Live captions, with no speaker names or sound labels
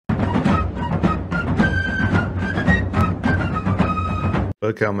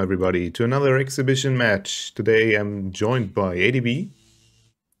Welcome everybody to another exhibition match. Today I'm joined by ADB.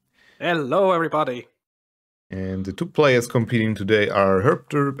 Hello everybody. And the two players competing today are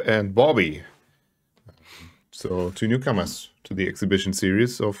Herpderp and Bobby. So two newcomers to the exhibition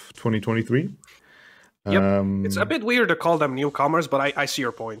series of 2023. Yep, it's a bit weird to call them newcomers, but I see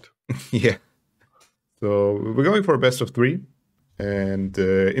your point. Yeah. So we're going for a best of 3 and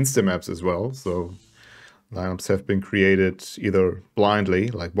insta maps as well. So lineups have been created either blindly,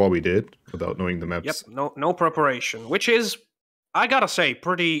 like Bobby did, without knowing the maps. Yep, no preparation, which is, I gotta say,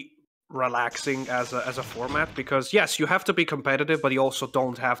 pretty relaxing as a format, because yes, you have to be competitive, but you also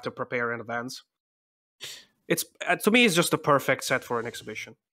don't have to prepare in advance. It's to me, it's just a perfect set for an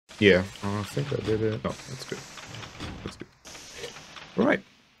exhibition. Yeah, I think I did it. No, that's good. That's good. All right.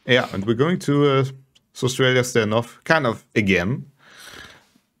 Yeah, and we're going to Australia standoff, kind of again.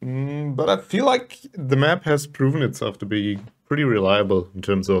 But I feel like the map has proven itself to be pretty reliable in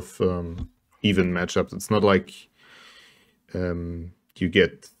terms of even matchups. It's not like you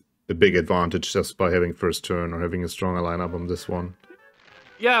get a big advantage just by having first turn or having a stronger lineup on this one.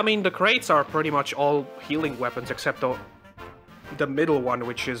 Yeah, I mean, the crates are pretty much all healing weapons, except the middle one,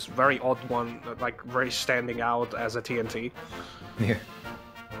 which is very odd one, like very standing out as a TNT. Yeah.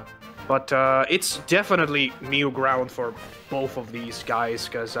 But it's definitely new ground for both of these guys,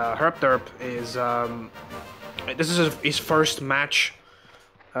 because Herpderp is... this is his first match,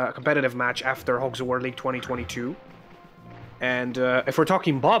 competitive match after Hogs World League 2022. And if we're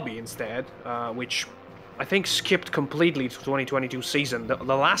talking Bobby instead, which I think skipped completely to 2022 season, the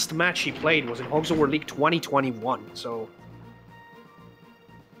last match he played was in Hogs World League 2021, so...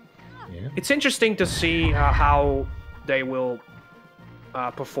 Yeah. It's interesting to see how they will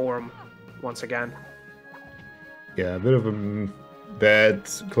perform once again. Yeah, a bit of a bad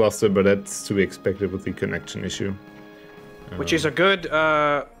cluster, but that's to be expected with the connection issue. Which is a good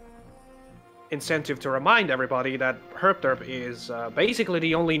incentive to remind everybody that Herpderp is basically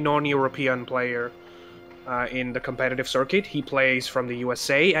the only non-European player in the competitive circuit. He plays from the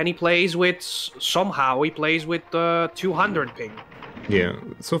USA, and he plays with, somehow, he plays with 200 ping. Yeah,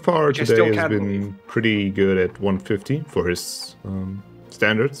 so far today has been pretty good at 150 for his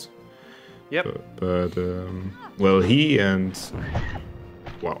standards. Yep. But well, he and...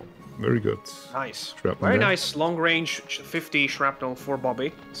 Wow, very good. Nice. Shrapnel very there. nice long-range 50 shrapnel for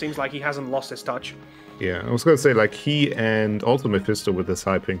Bobby. Seems like he hasn't lost his touch. Yeah, I was gonna say, like, he and also Mephisto with his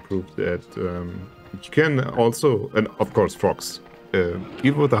high ping proved that you can also, and of course Fox,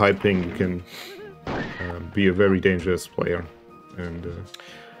 even with the high ping, you can be a very dangerous player. And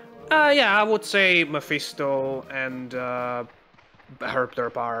yeah, I would say Mephisto and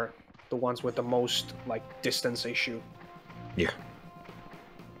Herpderp are the ones with the most, like, distance issue. yeah.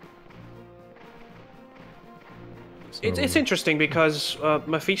 So... It's interesting because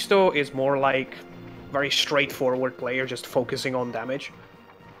Mephisto is more like very straightforward player, just focusing on damage.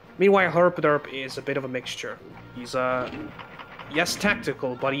 Meanwhile, Herpderp is a bit of a mixture. He's yes,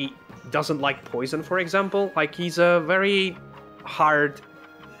 tactical, but he doesn't like poison, for example. Like, he's a very hard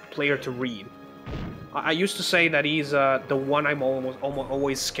player to read. I used to say that he's the one I'm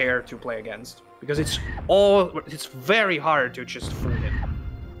always scared to play against, because it's very hard to just fool him.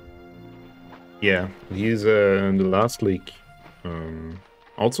 Yeah, he's in the last league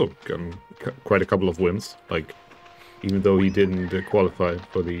also gotten quite a couple of wins, like, even though he didn't qualify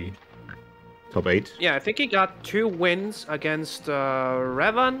for the top 8. Yeah, I think he got 2 wins against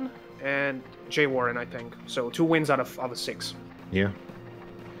Revan and Jay Warren, I think. So 2 wins out of 6. Yeah.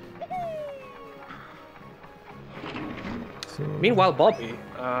 So... Meanwhile, Bobby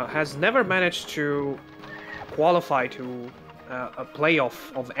has never managed to qualify to a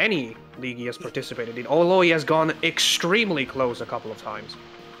playoff of any league he has participated in, although he has gone extremely close a couple of times.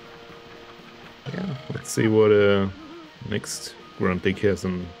 Yeah, let's see what next Grand League has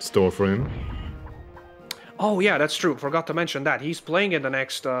in store for him. Oh yeah, that's true. Forgot to mention that. He's playing in the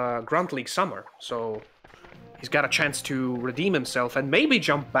next Grand League Summer, so he's got a chance to redeem himself and maybe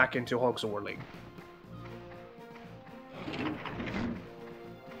jump back into Hogs World League.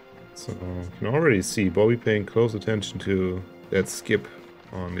 So you can already see Bobby paying close attention to that skip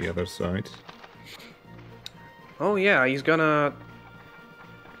on the other side. Oh yeah, he's gonna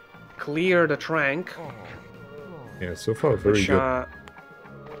clear the trank. Yeah, so far very good.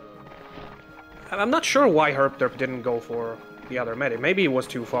 I'm not sure why Herpderp didn't go for the other medic. Maybe it was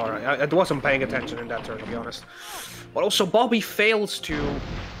too far. I wasn't paying attention in that turn, to be honest. But also, Bobby fails to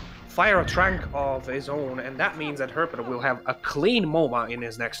fire a trank of his own, and that means that Herpderp will have a clean MoMA in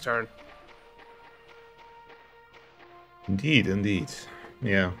his next turn. Indeed, indeed.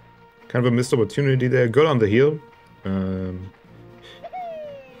 Yeah. Kind of a missed opportunity there. Good on the heal.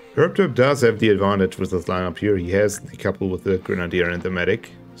 Herpderp does have the advantage with this lineup here. He has the couple with the Grenadier and the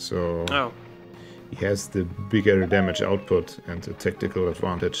Medic, so he has the bigger damage output and the tactical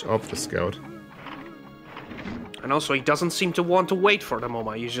advantage of the Scout. And also, he doesn't seem to want to wait for the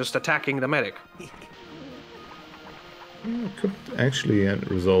MOMA, he's just attacking the Medic. Could actually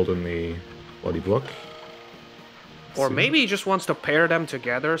result in the body block. Or maybe he just wants to pair them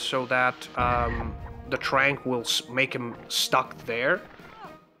together so that the Trank will make him stuck there.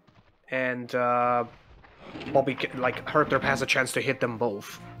 And Bobby, like, Herpderp has a chance to hit them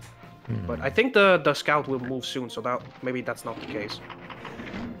both. But I think the Scout will move soon, so that maybe that's not the case.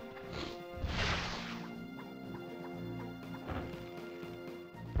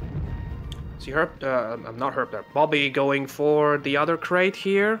 See, I'm not Herpderp. Bobby going for the other crate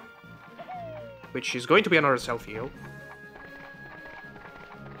here, which is going to be another self-heal.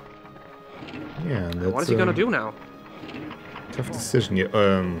 Yeah, that's, what is he gonna do now? Tough decision. Yeah.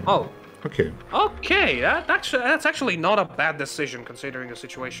 Oh. Okay. Okay, that's actually not a bad decision considering the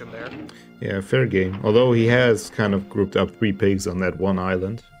situation there. Yeah, fair game. Although he has kind of grouped up 3 pigs on that one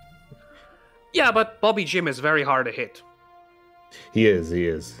island. Yeah, but Bobby Jim is very hard to hit. He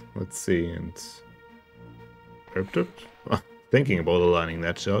is. Let's see, and Herpderp? Thinking about aligning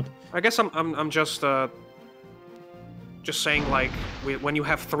that shot. I guess I'm just saying, like, when you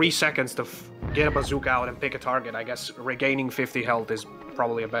have 3 seconds to get a bazooka out and pick a target, I guess regaining 50 health is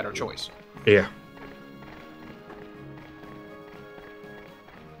probably a better choice. Yeah.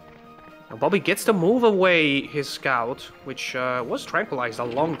 Now Bobby gets to move away his Scout, which was tranquilized a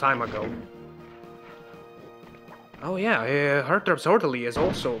long time ago. Oh yeah, Herpderp's orderly is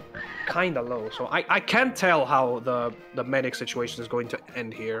also kinda low, so I can't tell how the medic situation is going to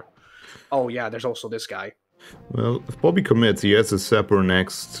end here. Oh yeah, there's also this guy. Well, if Bobby commits, he has a Sapper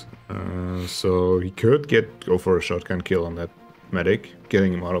next, so he could go for a shotgun kill on that medic,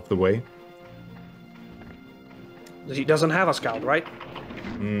 getting him out of the way. He doesn't have a Scout, right?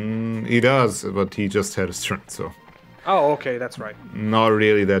 He does, but he just had his turn, so... Oh, okay, that's right. Not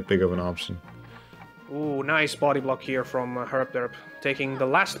really that big of an option. Ooh, nice body block here from Herpderp, taking the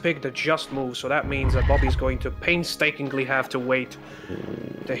last pick that just moved, so that means that Bobby's going to painstakingly have to wait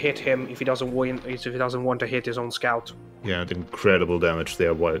to hit him if he doesn't want to hit his own Scout. Yeah, the incredible damage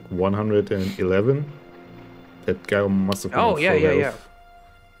there. What, 111? That guy must have been Oh, yeah.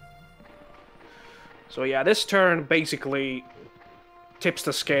 So yeah, this turn basically tips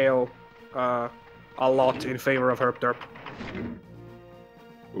the scale a lot in favor of Herpderp.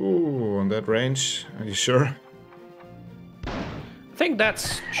 Ooh, on that range, are you sure? I think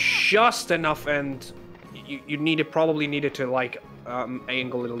that's just enough, and you probably needed to like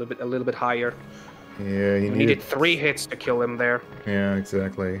angle it a little bit higher. Yeah, you needed 3 hits to kill him there. Yeah,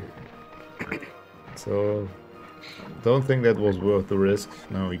 exactly. So, don't think that was worth the risk.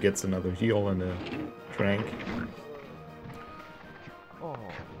 Now he gets another heal and a trank.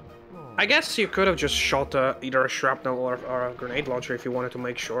 I guess you could have just shot either a shrapnel or a grenade launcher if you wanted to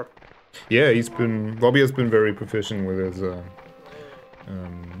make sure. Yeah, Bobby has been very proficient with his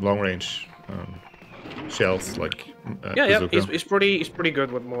long-range shells, like yeah, he's pretty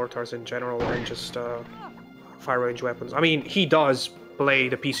good with mortars in general and just fire-range weapons. I mean, he does play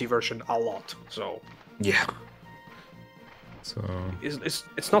the PC version a lot, so yeah. So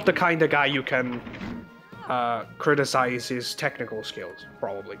it's not the kind of guy you can criticize his technical skills,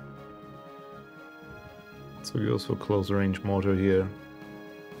 probably. So he goes for close-range mortar here.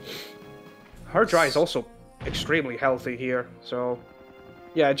 Herdry is also extremely healthy here, so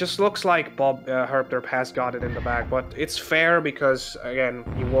yeah, it just looks like Herpderp has got it in the bag, but it's fair because again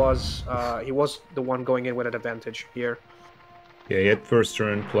he was the one going in with an advantage here. Yeah, he had first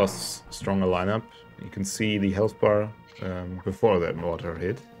turn plus stronger lineup. You can see the health bar before that mortar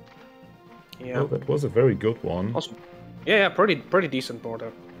hit. Yeah, oh, that was a very good one. Also, yeah, pretty decent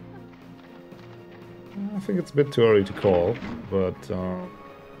mortar. I think it's a bit too early to call, but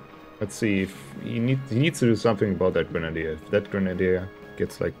let's see if he needs to do something about that Grenadier. If that Grenadier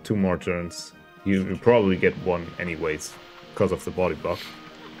gets like 2 more turns, you probably get 1 anyways because of the body block.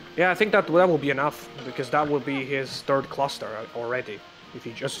 Yeah, I think that will be enough because that will be his 3rd cluster already. If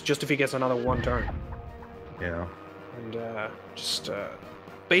he if he gets another 1 turn. Yeah. And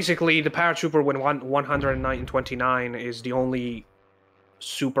basically the paratrooper with 129 is the only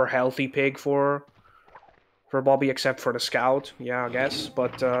super healthy pig for Bobby, except for the Scout, yeah, I guess.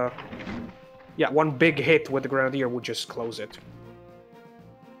 But, yeah, 1 big hit with the Grenadier would just close it.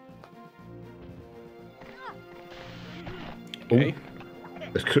 Okay.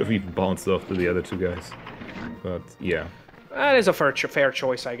 That could have even bounced off to the other 2 guys. But, yeah. That is a fair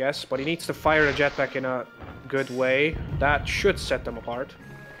choice, I guess. But he needs to fire the jetpack in a good way. That should set them apart.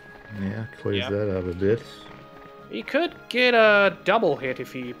 Yeah, clears that up a bit. He could get a double hit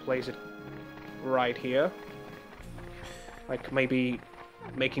if he plays it right here. Like maybe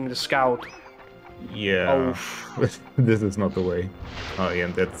making the scout. Yeah. Oh. This is not the way. Oh, yeah,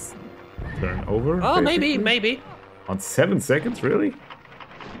 and that's turn over. Oh, basically? maybe. On 7 seconds, really?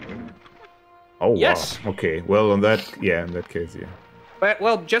 Oh, yes. Wow. Okay, well, on that, yeah, in that case, yeah. But,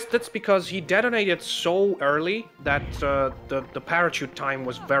 well, just that's because he detonated so early that the parachute time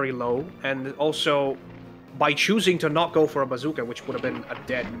was very low, and also by choosing to not go for a bazooka, which would have been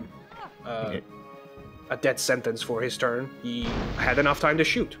a dead sentence for his turn, he had enough time to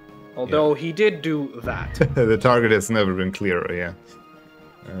shoot. Although he did do that. The target has never been clearer, yeah.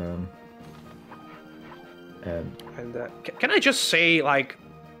 Can I just say, like,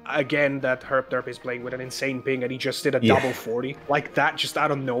 again, that Herpderp is playing with an insane ping and he just did a double 40? Like that, just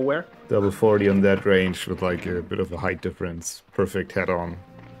out of nowhere? Double 40 on that range with like a bit of a height difference. Perfect head-on.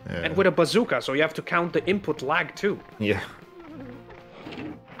 And with a bazooka, so you have to count the input lag too. Yeah.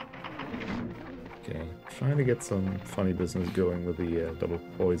 Okay, trying to get some funny business going with the double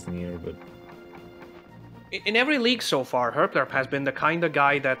poison here, but... In every league so far, Herpderp has been the kind of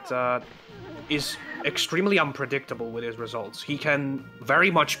guy that is extremely unpredictable with his results. He can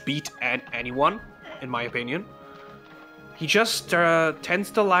very much beat anyone, in my opinion. He just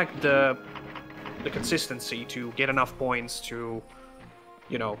tends to lack the consistency to get enough points to,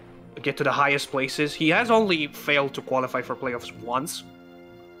 you know, get to the highest places. He has only failed to qualify for playoffs once,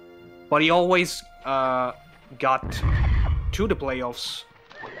 but he always got to the playoffs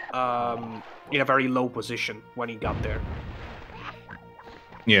in a very low position when he got there.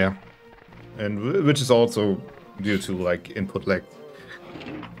 Yeah. And which is also due to like input lag,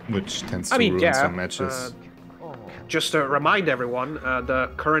 which tends to ruin some matches. Just to remind everyone,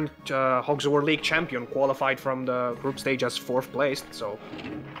 the current Hogs World League champion qualified from the group stage as 4th placed, so...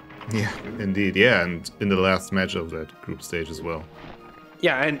 Yeah, indeed, yeah, and in the last match of that group stage as well.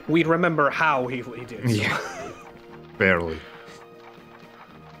 Yeah, and we remember how he did. So. Yeah, barely.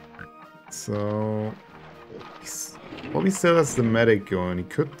 So... Bobby still has the medic going. He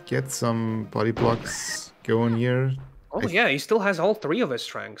could get some body blocks going here. Oh yeah, he still has all 3 of his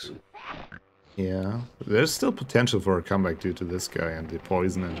strengths. Yeah, but there's still potential for a comeback due to this guy and the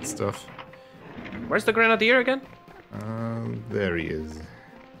poison and stuff. Where's the Grenadier again? There he is.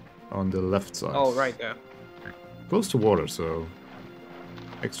 On the left side. Oh, right there. Close to water, so...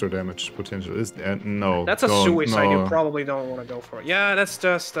 Extra damage potential is there. No. That's a suicide, no. You probably don't want to go for it. Yeah, that's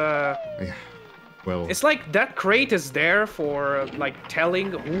just... Yeah. Well, it's like that crate is there for like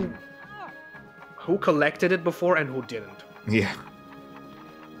telling who collected it before and who didn't. Yeah.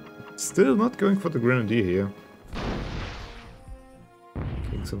 Still not going for the Grenadier here.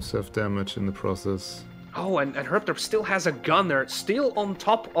 Getting some self-damage in the process. Oh, and Herpderp still has a gunner still on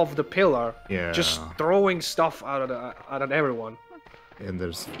top of the pillar. Yeah. Just throwing stuff out of everyone. And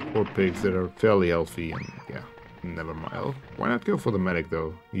there's 4 pigs that are fairly healthy, and yeah, never mind. Oh, why not go for the medic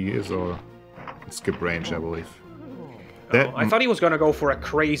though? He is a skip range, I believe. I thought he was gonna go for a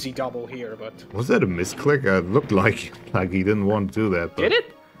crazy double here, but... Was that a misclick? It looked like he didn't want to do that. But did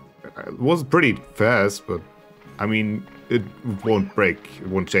it? It was pretty fast, but I mean, it won't break. It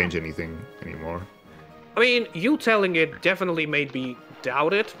won't change anything anymore. I mean, you telling it definitely made me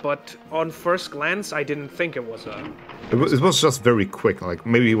doubt it, but on first glance, I didn't think it was a... It was just very quick. Like,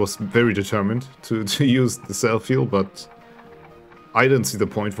 maybe he was very determined to use the self-heal, but I didn't see the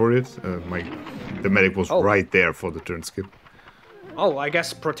point for it. The medic was right there for the turn skip. Oh, I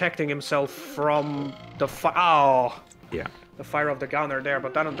guess protecting himself from the fire. Oh, yeah, the fire of the gunner there,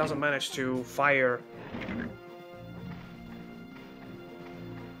 but that doesn't manage to fire.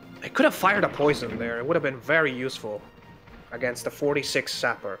 I could have fired a poison there. It would have been very useful against the 46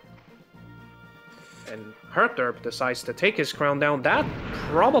 sapper. And Herpderp decides to take his crown down. That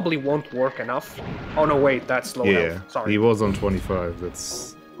probably won't work enough. Oh no, wait, that's low health. Sorry. He was on 25.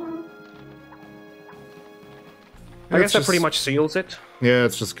 That's... I guess that pretty much seals it. Yeah,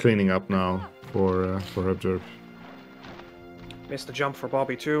 it's just cleaning up now for Herpderp. Missed the jump for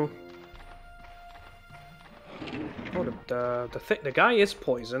Bobby too. Oh, the guy is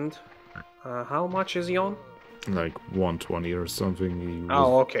poisoned. How much is he on? Like 120 or something.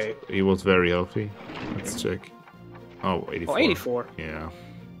 Okay. He was very healthy. Let's check. Oh, 84. Oh, 84. Yeah,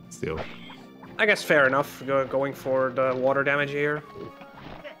 still. I guess fair enough, going for the water damage here.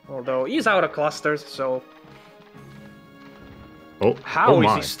 Although, he's out of clusters, so... Oh, How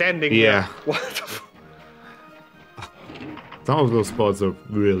is he standing there? What the f... Some of those spots are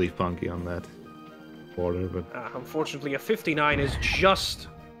really funky on that water, but... unfortunately, a 59 is just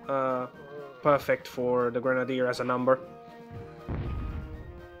perfect for the Grenadier as a number.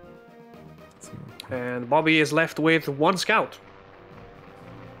 And Bobby is left with 1 scout.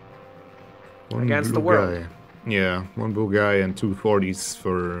 One Against the blue world. guy. Yeah, 1 blue guy and 2 40s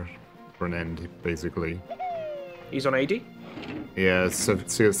for an end, basically. He's on 80. Yeah, it's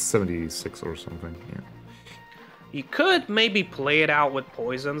 76 or something, yeah. He could maybe play it out with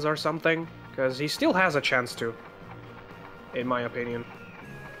poisons or something, because he still has a chance to, in my opinion.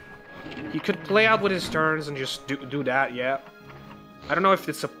 He could play out with his turns and just do that, yeah. I don't know if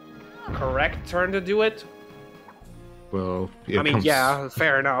it's a correct turn to do it. Well, I mean, yeah,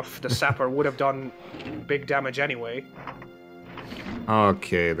 fair enough. The Sapper would have done big damage anyway.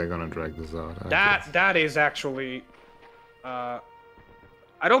 Okay, they're gonna drag this out. That is actually... I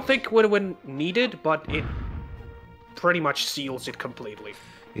don't think would have been needed, but it pretty much seals it completely.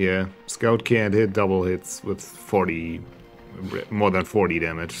 Yeah, Scout can't hit double hits with 40, more than 40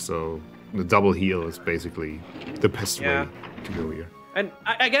 damage, so the double heal is basically the best way to go here. And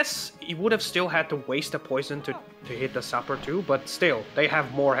I guess he would have still had to waste a poison to hit the Sapper too, but still, they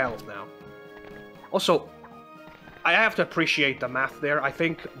have more health now. Also, I have to appreciate the math there. I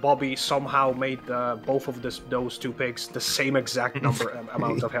think Bobby somehow made both of those 2 pigs the same exact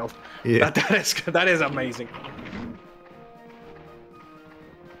amount of health. Yeah. That is amazing.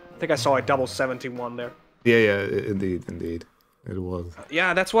 I think I saw a double 71 there. Yeah, indeed, it was.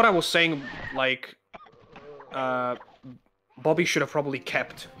 Yeah, that's what I was saying. Like, Bobby should have probably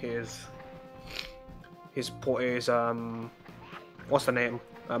kept his what's the name?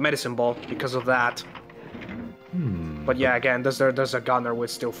 Medicine ball because of that. But yeah, again, there's a gunner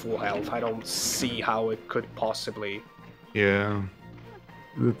with still full health. I don't see how it could possibly. Yeah,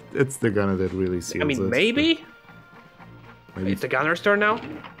 it's the gunner that really seals it. I mean, maybe it's the gunner's turn now.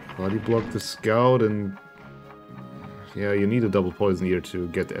 Body block the scout, and yeah, you need a double poison here to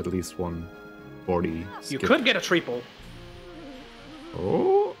get at least 140. You could get a triple.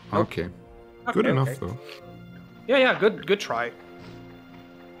 Oh, okay. Good enough though. Yeah, good try.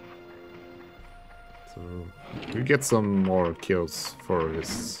 So you get some more kills for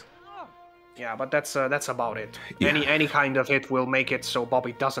this. Yeah, but that's about it. Yeah. Any kind of hit will make it so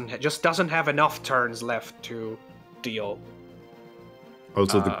Bobby doesn't have enough turns left to deal.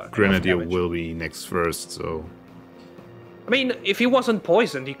 Also, the Grenadier will be next first, so... I mean, if he wasn't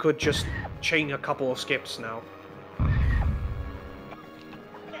poisoned, he could just chain a couple of skips now.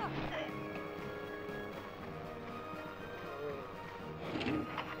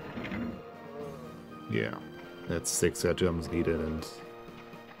 Yeah, that's 6 air jumps needed, and...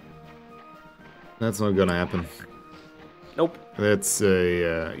 that's not gonna happen. Nope. That's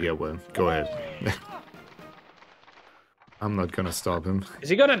a... yeah, well, go ahead. I'm not gonna stop him. Is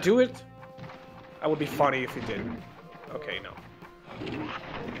he gonna do it? That would be funny if he did. Okay, no.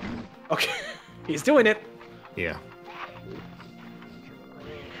 Okay, he's doing it. Yeah.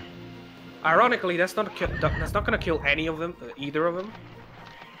 Ironically, that's not gonna kill any of them, either of them.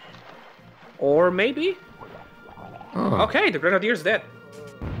 Or maybe. Oh. Okay, the Grenadier's dead.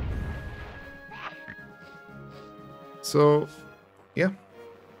 So, yeah.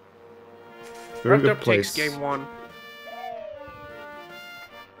 Very good Herpderp place. takes game 1.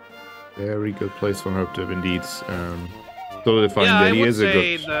 Very good place from Herpderp, indeed. Solidifying that he is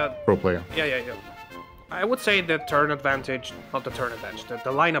a good pro player. Yeah. I would say the turn advantage, not the turn advantage,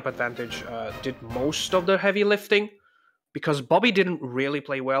 the lineup advantage did most of the heavy lifting, because Bobby didn't really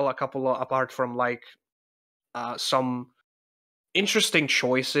play well, apart from like some interesting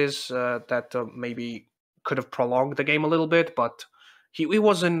choices that maybe could have prolonged the game a little bit, but he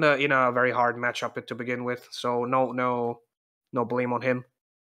was in a very hard matchup to begin with, so no blame on him.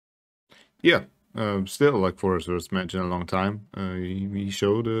 Yeah, still, like for his first match in a long time, he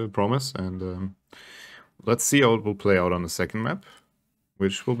showed promise, and let's see how it will play out on the second map,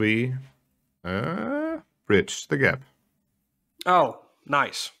 which will be Bridge the Gap. Oh,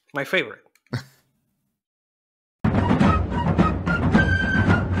 nice. My favorite.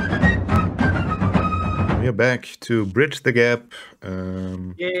 We are back to Bridge the Gap.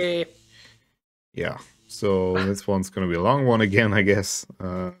 Yeah. Yeah, so this one's gonna be a long one again, I guess.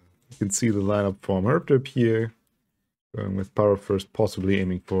 You can see the lineup from Herpderp here, going with power first, possibly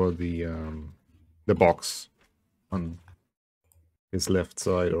aiming for the box on his left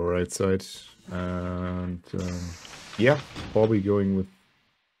side or right side, and yeah, Bobby going with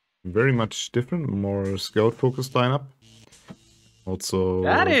very much different, more scout focused lineup. Also,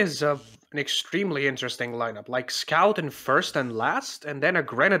 That is an extremely interesting lineup. Like scout in first and last, and then a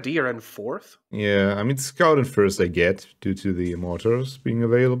grenadier in fourth. yeah, I mean, scout in first I get due to the mortars being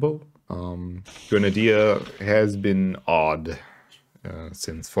available. Grenadier has been odd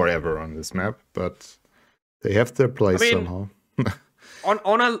since forever on this map, but they have their place somehow.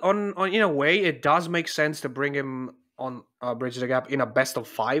 on in a way, it does make sense to bring him on Bridge the Gap in a best of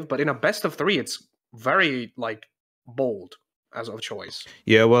 5, but in a best of 3, it's very like bold as a choice.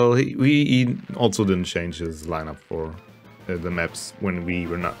 Yeah, well, he also didn't change his lineup for the maps when we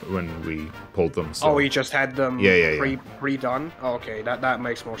pulled them. So. Oh, he just had them pre-done? Oh, okay, that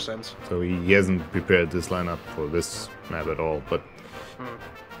makes more sense. So he hasn't prepared this lineup for this map at all, but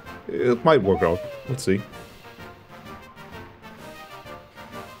it might work out. Let's see.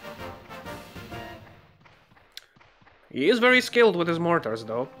 He is very skilled with his mortars,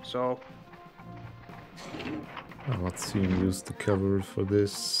 though, so... Let's see him use the cover for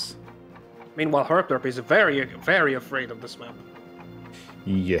this. Meanwhile, Herpderp is very, very afraid of this map.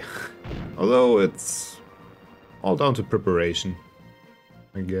 Yeah. Although it's all down to preparation,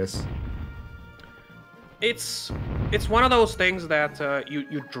 I guess. It's one of those things that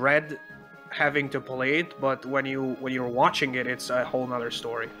you dread having to play it, but when you're watching it, it's a whole nother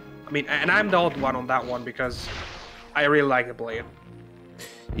story. I mean, and I'm the odd one on that one because I really like to play it.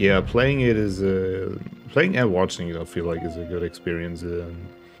 Yeah, playing it is playing and watching it. I feel like is a good experience.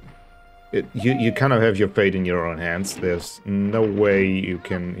 You kind of have your fate in your own hands. There's no way you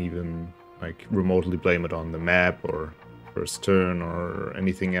can even like remotely blame it on the map or first turn or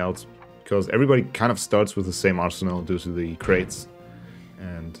anything else, because everybody kind of starts with the same arsenal due to the crates,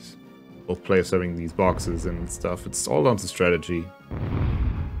 and both players having these boxes and stuff. It's all down to strategy.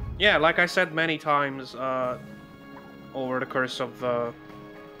 Yeah, like I said many times over the course of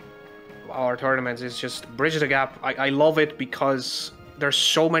our tournaments, it's just Bridge the Gap. I love it because there's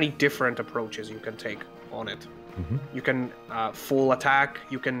so many different approaches you can take on it. Mm-hmm. You can full attack,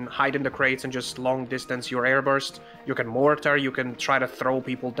 you can hide in the crates and just long distance your airburst, you can mortar, you can try to throw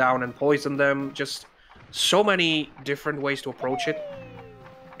people down and poison them, just so many different ways to approach it.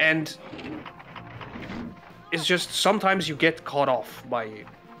 And it's just sometimes you get caught off by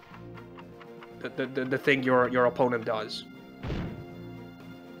the thing your opponent does.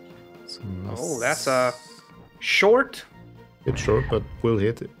 Oh, that's a short. It's short, but we'll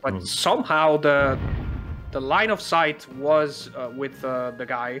hit it. But somehow the line of sight was with the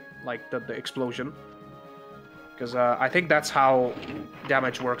guy, like the explosion. Because I think that's how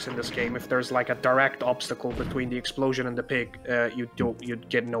damage works in this game. If there's like a direct obstacle between the explosion and the pig, you'd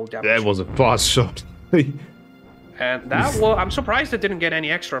get no damage. That was a fast shot. And that, well, I'm surprised it didn't get any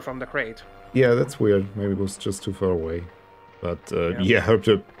extra from the crate. Yeah, that's weird. Maybe it was just too far away. But yeah,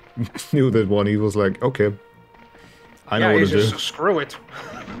 Herpderp knew that one. He was like, okay, I know what to do. Screw it.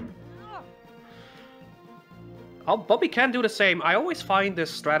 Bobby can do the same. I always find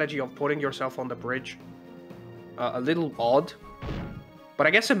this strategy of putting yourself on the bridge a little odd, but I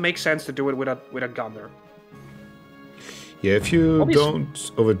guess it makes sense to do it with a gunner. Yeah, if you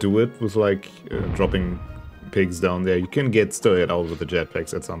don't overdo it with like dropping pigs down there, you can get started out with the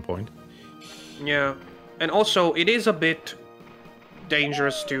jetpacks at some point. Yeah, and also it is a bit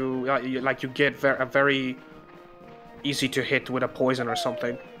dangerous to like you get very easy to hit with a poison or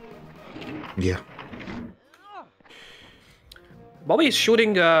something. Yeah. Bobby is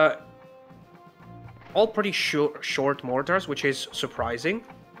shooting all pretty short mortars, which is surprising.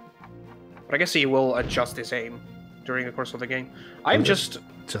 But I guess he will adjust his aim during the course of the game. I'm just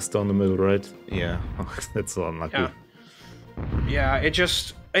down the middle, right? Yeah, that's so unlucky. Yeah, it's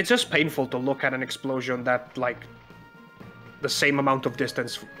just painful to look at an explosion that like the same amount of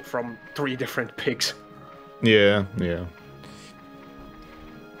distance from 3 different pigs. Yeah.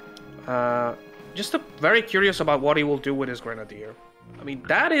 Just very curious about what he will do with his grenadier. I mean,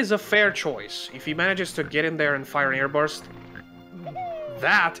 that is a fair choice. If he manages to get in there and fire an airburst,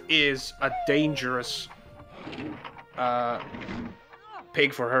 that is a dangerous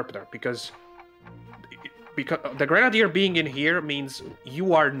pig for Herpderp, because the grenadier being in here means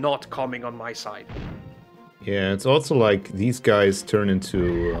you are not coming on my side. Yeah, it's also like these guys turn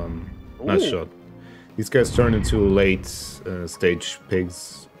into nice shot. These guys turn into late stage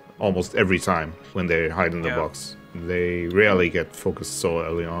pigs almost every time when they hide in the box. They rarely get focused so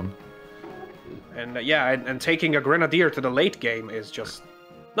early on. And and taking a grenadier to the late game is just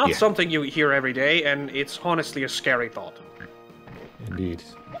not something you hear every day, and it's honestly a scary thought. Indeed.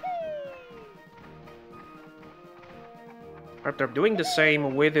 Herpderp doing the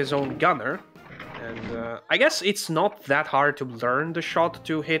same with his own gunner. And I guess it's not that hard to learn the shot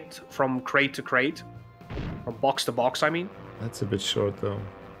to hit from crate to crate. From box to box, I mean. That's a bit short, though.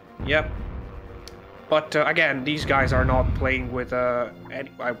 Yep. But again, these guys are not playing with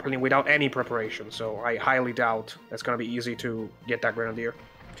playing without any preparation, so I highly doubt that's going to be easy to get that grenadier.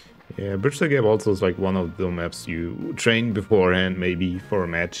 Yeah, Bridge the Gap also is like one of the maps you train beforehand, maybe for a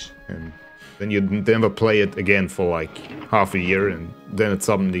match, and then you never play it again for like half a year, and then it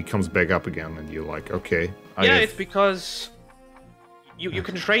suddenly comes back up again, and you're like, okay. Yeah, it's because you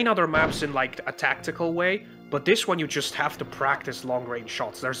can train other maps in like a tactical way, but this one you just have to practice long range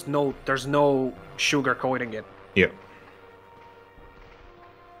shots. There's no sugarcoating it. Yeah.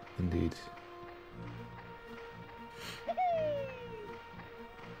 Indeed.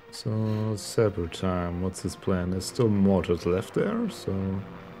 So, Saber time, what's his plan? There's still mortars left there, so...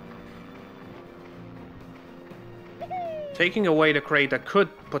 Taking away the crate that could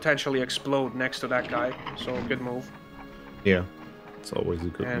potentially explode next to that guy, so good move. Yeah, it's always a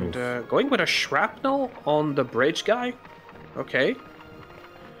good move. And going with a shrapnel on the bridge guy? Okay.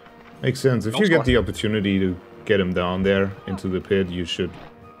 Makes sense. If you get the opportunity to get him down there into the pit, you should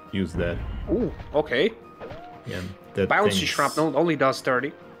use that. Ooh, okay. Yeah, that bouncy shrapnel only does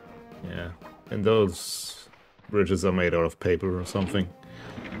 30. Yeah, and those bridges are made out of paper or something.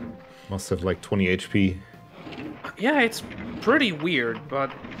 Must have like 20 HP. Yeah, it's pretty weird,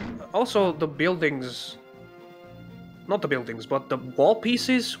 but also the buildings... Not the buildings, but the wall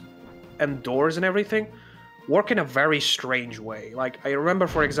pieces and doors and everything work in a very strange way. Like, I remember,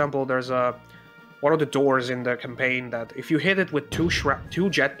 for example, there's one of the doors in the campaign that if you hit it with two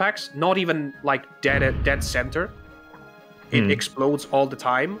jetpacks, not even like dead center, it explodes all the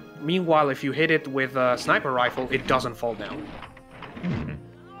time. Meanwhile, if you hit it with a sniper rifle, it doesn't fall down.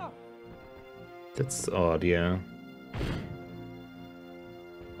 That's odd, yeah.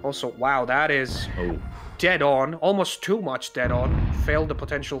 Also, wow, that is dead on. Almost too much dead on. Failed the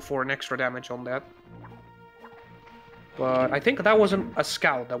potential for an extra damage on that. But I think that wasn't a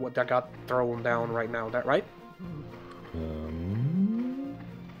scout that got thrown down right now, that right?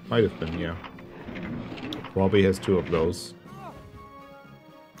 Might have been, yeah. Robbie has 2 of those.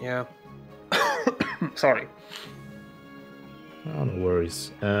 Yeah. Sorry. Oh, no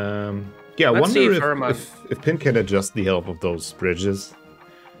worries. Yeah, I Let's wonder if Pin can adjust the health of those bridges.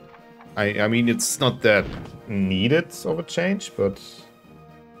 I mean, it's not that needed of a change, but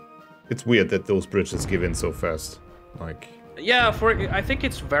it's weird that those bridges give in so fast. Like, yeah, I think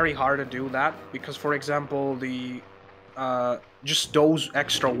it's very hard to do that because, for example, the just those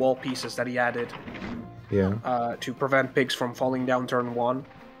extra wall pieces that he added, to prevent pigs from falling down turn 1.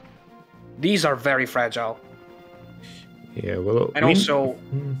 These are very fragile. Yeah, well, and also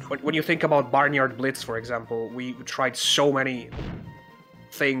when you think about Barnyard Blitz, for example, we tried so many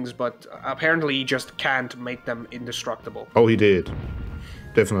things, but apparently he just can't make them indestructible. Oh, he did,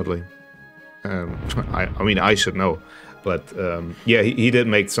 definitely. I mean, I should know, but yeah, he did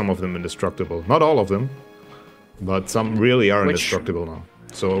make some of them indestructible. Not all of them, but some really are indestructible now.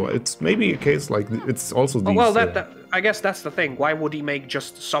 So it's maybe a case like it's also these... well, I guess that's the thing. Why would he make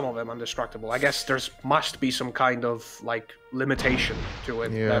just some of them indestructible? I guess must be some kind of like limitation to it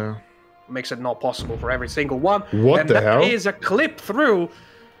that makes it not possible for every single one. What the hell? That is a clip through.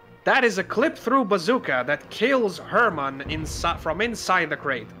 That is a clip through bazooka that kills Herman from inside the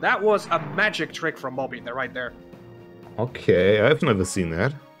crate. That was a magic trick from Bobby. They're right there. Okay, I've never seen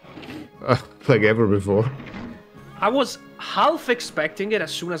that. Like ever before. I was half expecting it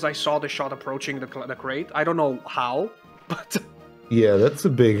as soon as I saw the shot approaching the crate. I don't know how, but... Yeah, that's a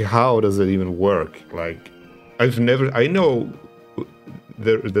big how does it even work? Like, I know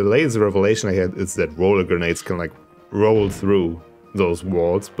the laser revelation I had is that roller grenades can like roll through those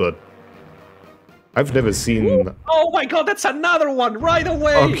walls, but I've never seen... Ooh, oh my god, that's another one right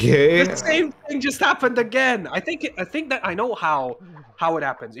away! Okay. The same thing just happened again. I think that I know how it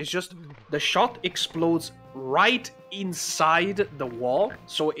happens. It's just the shot explodes right inside the wall,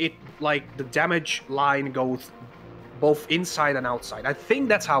 so it like the damage line goes both inside and outside. I think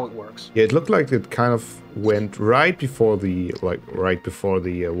that's how it works. Yeah, it looked like it kind of went right before the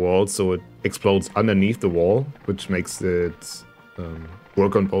wall, so it explodes underneath the wall, which makes it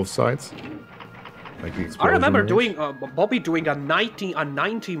work on both sides. Like the I remember doing Bobby doing a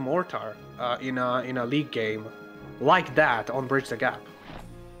 90 mortar in a league game like that on Bridge the Gap.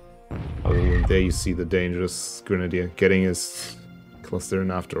 Oh, and there you see the dangerous Grenadier getting his cluster in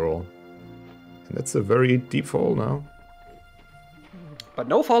after all. And that's a very deep fall now. But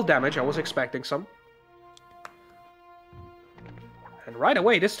no fall damage, I was expecting some. And right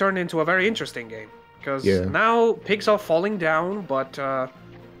away, this turned into a very interesting game. Because now pigs are falling down, but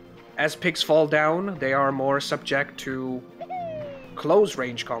as pigs fall down, they are more subject to close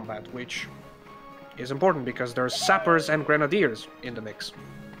range combat, which is important because there's sappers and grenadiers in the mix.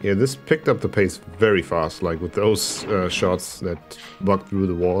 Yeah, this picked up the pace very fast, like with those shots that bugged through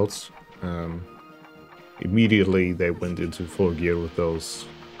the walls. Immediately they went into full gear with those.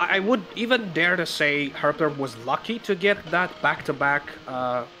 I would even dare to say Herpderp was lucky to get that back-to-back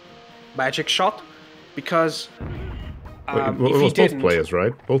magic shot, because It if was he both didn't, players,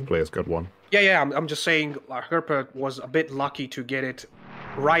 right? Both players got one. yeah, I'm just saying Herpderp was a bit lucky to get it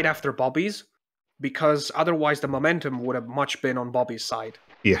right after Bobby's, because otherwise the momentum would have much been on Bobby's side.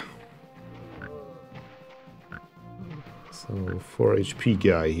 Yeah. So 4 HP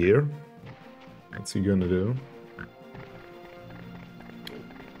guy here. What's he gonna do?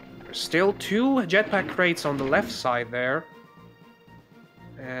 There's still 2 jetpack crates on the left side there.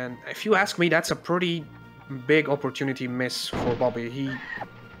 And if you ask me, that's a pretty big opportunity miss for Bobby.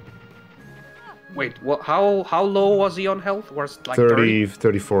 Wait, what? How low was he on health? Was it like 30?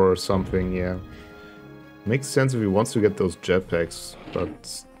 34 or something, yeah. Makes sense if he wants to get those jetpacks,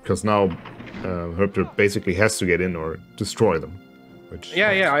 but because now Herpderp basically has to get in or destroy them. Which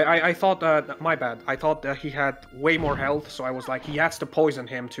I thought, my bad. I thought that he had way more health, so I was like, he has to poison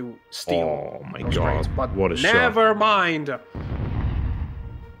him to steal. Oh my those god, crates, but what a shot. never mind.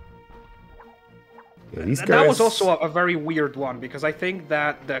 Yeah, these guys... That was also a very weird one, because I think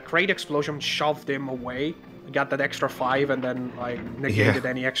that the crate explosion shoved him away, got that extra 5, and then like negated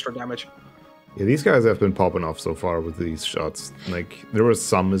any extra damage. Yeah, these guys have been popping off so far with these shots. Like, there were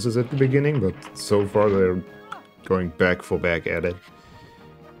some misses at the beginning, but so far they're going back at it.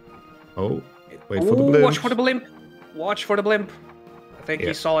 Oh, wait for the blimp. Watch for the blimp. Watch for the blimp. I think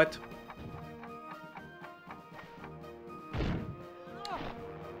he saw it.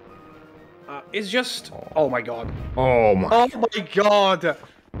 It's just... Oh my god. Oh my... Oh my god.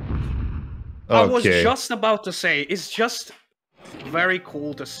 I was just about to say, it's just very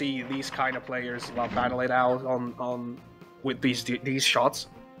cool to see these kind of players battle it out with these shots.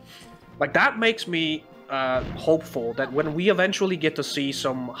 Like, that makes me hopeful that when we eventually get to see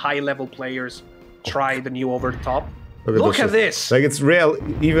some high-level players try the new over the top. Look at this! Like, it's rare,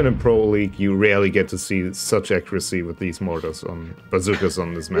 even in Pro League, you rarely get to see such accuracy with these mortars on bazookas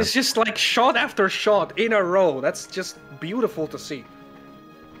on this map. It's just like shot after shot in a row. That's just beautiful to see.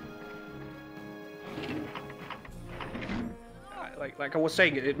 Like I was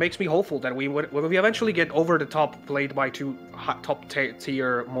saying, it makes me hopeful that when we eventually get over the top played by 2 top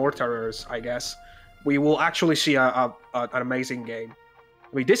tier mortarers, I guess, we will actually see an amazing game.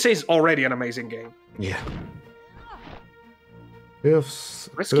 I mean, this is already an amazing game. Yeah.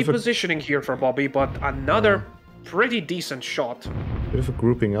 Risky positioning here for Bobby, but another pretty decent shot. Bit of a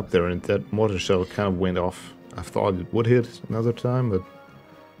grouping up there, and that mortar shell kind of went off. I thought it would hit another time, but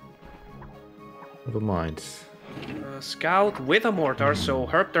never mind. Scout with a mortar, so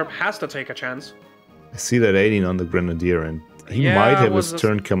Herpderp has to take a chance. I see that 18 on the Grenadier, and he might have his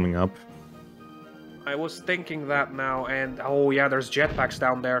turn coming up. I was thinking that now, and oh yeah, there's jetpacks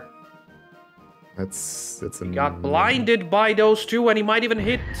down there. That's He got blinded by those 2, and he might even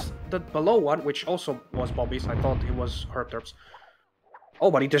hit the below one, which also was Bobby's. I thought it was Herpderp's.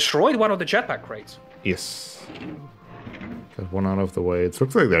 Oh, but he destroyed one of the jetpack crates. Yes. Got one out of the way. It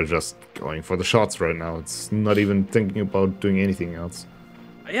looks like they're just going for the shots right now. It's not even thinking about doing anything else.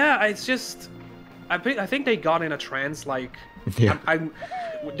 Yeah, it's just... I think they got in a trance, like... Yeah.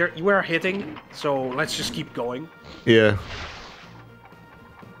 We're hitting, so let's just keep going. Yeah.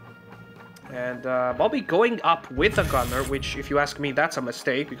 And Bobby going up with a gunner, which, if you ask me, that's a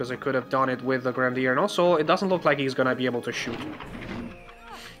mistake, because I could have done it with the Grenadier, and also, it doesn't look like he's gonna be able to shoot.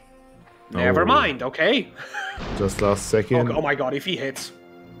 Never mind, okay. Just last second. Oh my god, if he hits.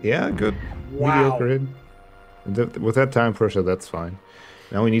 Yeah, good. Wow. Mediocre hit. With that time pressure, that's fine.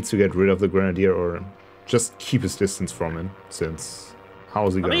 Now he needs to get rid of the Grenadier or just keep his distance from him, since how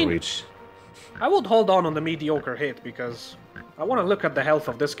is he gonna reach? I would hold on the mediocre hit, because I want to look at the health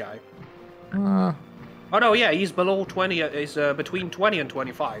of this guy. Oh no, yeah, he's below 20, he's between 20 and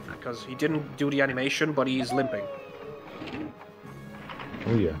 25, because he didn't do the animation, but he's limping.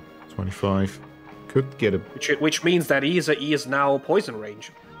 Oh yeah, 25. Could get a... Which means that he is now poison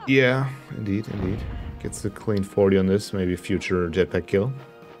range. Yeah, indeed. Gets a clean 40 on this, maybe a future jetpack kill.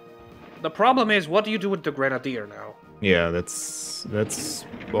 The problem is, what do you do with the Grenadier now? Yeah, that's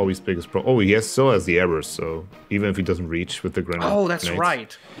always biggest problem. Oh, he still has the errors, so even if he doesn't reach with the Grenadier... Oh, that's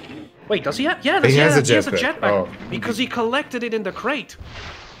right. Wait, does he have... Yeah, he has a jetpack. Oh. Because he collected it in the crate.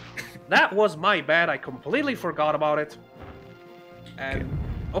 That was my bad. I completely forgot about it. And...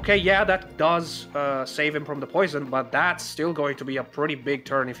 Okay, yeah, that does save him from the poison, but that's still going to be a pretty big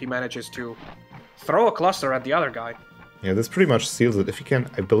turn if he manages to throw a cluster at the other guy. Yeah, this pretty much seals it. If he can...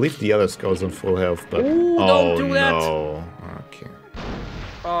 I believe the other goes on full health, but... Ooh, don't do that! No. Okay.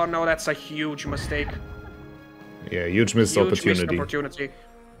 Oh no, that's a huge mistake. Yeah, huge missed opportunity.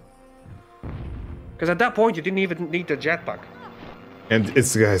 Because at that point, you didn't even need the jetpack. And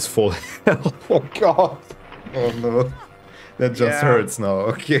this guy's full health. Oh god. Oh no. That just hurts now,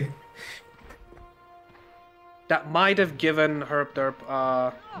 okay. That might have given Herpderp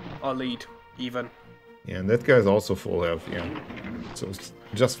a lead, even. Yeah, and that guy's also full health, yeah. So it's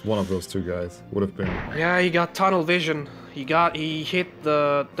just one of those two guys would have been. Yeah, he got tunnel vision. He hit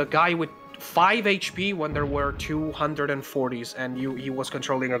the guy with 5 HP when there were 240s, and he was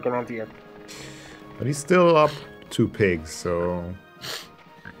controlling a Grenadier. But he's still up 2 pigs, so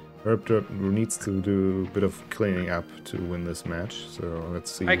Herpderp needs to do a bit of cleaning up to win this match. So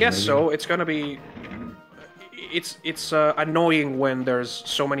let's see. I guess so. It's gonna be. It's annoying when there's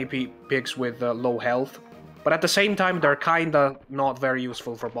so many pigs with low health, but at the same time they're kinda not very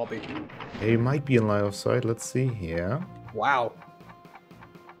useful for Bobby. He might be in line of sight. Let's see. Yeah. Wow.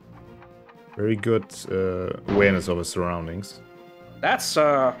 Very good awareness of his surroundings. That's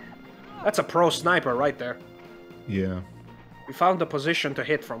a pro sniper right there. Yeah. We found the position to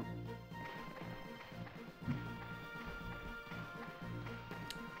hit from.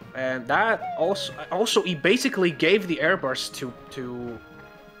 And that also he basically gave the airburst to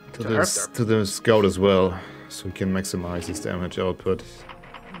the scout as well, so he can maximize his damage output.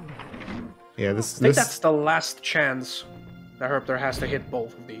 Yeah, I think that's the last chance that Herpderp has to hit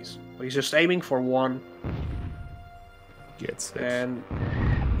both of these. But he's just aiming for one. Gets it. And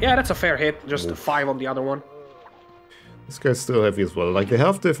yeah, that's a fair hit. Just a 5 on the other one. This guy's still heavy as well. Like the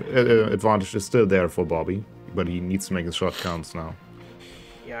health advantage is still there for Bobby, but he needs to make his shot counts now.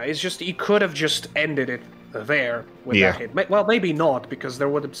 Yeah, it's just he could have just ended it there with that hit. Well, maybe not, because there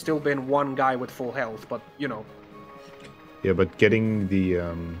would have still been one guy with full health, but you know. Yeah, but getting the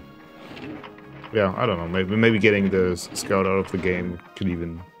yeah, I don't know. Maybe getting the scout out of the game could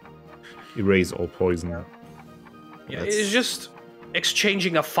even erase all poison. Yeah, it's just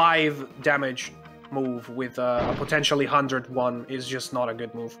exchanging a 5 damage move with a potentially 101 is just not a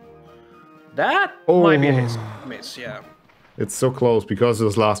good move. That might be a miss, yeah. It's so close because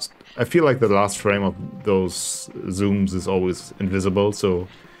those I feel like the last frame of those zooms is always invisible. So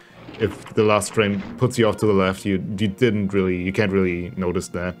if the last frame puts you off to the left, you can't really notice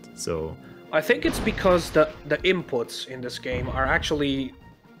that. So I think it's because the inputs in this game are actually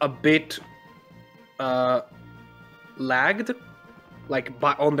a bit lagged, like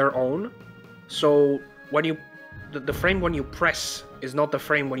on their own. So when the frame when you press is not the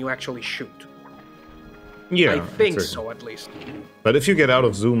frame when you actually shoot. Yeah, I think so, at least. But if you get out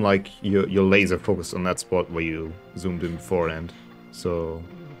of zoom, like you're laser focused on that spot where you zoomed in beforehand. So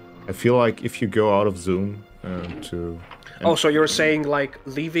I feel like if you go out of zoom so you're saying like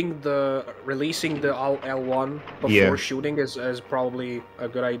releasing the L1 before shooting is probably a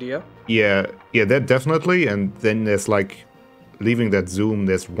good idea? Yeah, that definitely. And then there's like leaving that zoom.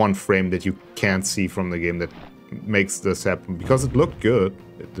 There's one frame that you can't see from the game that makes this happen because it looked good.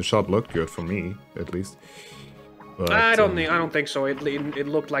 The shot looked good for me, at least. But, I don't think so. It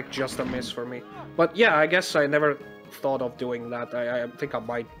looked like just a miss for me. But yeah, I guess I never thought of doing that. I think I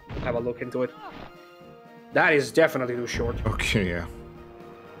might have a look into it. That is definitely too short. Okay, yeah.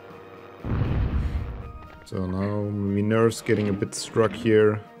 So now Miner's getting a bit struck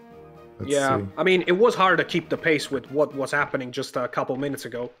here. Let's see. I mean, it was hard to keep the pace with what was happening just a couple minutes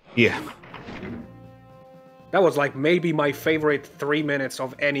ago. Yeah. That was like maybe my favorite 3 minutes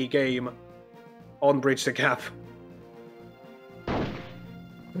of any game on Bridge the Gap.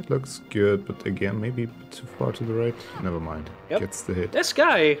 That looks good, but again, maybe a bit too far to the right. Never mind. Yep. Gets the hit. This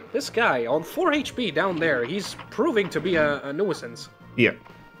guy on 4 HP down there, he's proving to be a nuisance. Yeah,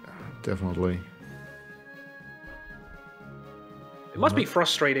 definitely. It must be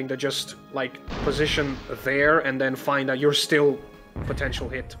frustrating to just, like, position there and then find out you're still potential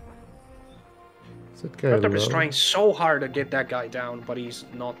hit. Herpderp is trying so hard to get that guy down, but he's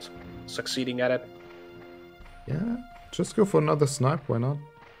not succeeding at it. Yeah, just go for another snipe, why not?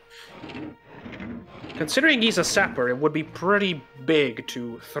 Considering he's a sapper, it would be pretty big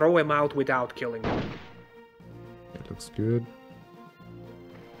to throw him out without killing him. It looks good.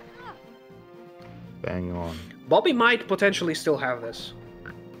 Bang on. Bobby might potentially still have this.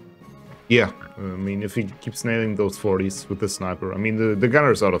 Yeah, I mean, if he keeps nailing those 40s with the sniper. I mean, the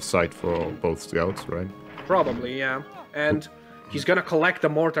gunner's out of sight for both scouts, right? Probably, yeah. And he's gonna collect the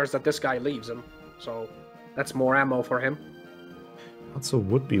mortars that this guy leaves him. So that's more ammo for him. Also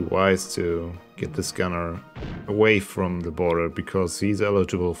would be wise to get this gunner away from the border because he's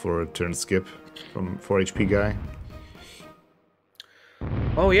eligible for a turn skip from 4 HP guy.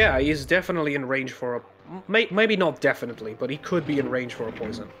 Oh yeah, he's definitely in range for a... Maybe not definitely, but he could be in range for a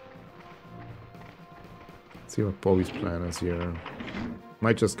poison. Let's see what Bobby's plan is here.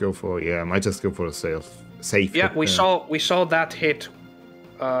 Might just go for a safe. Yeah, we saw that hit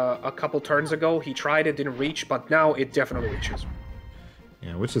a couple turns ago. He tried it, didn't reach, but now it definitely reaches.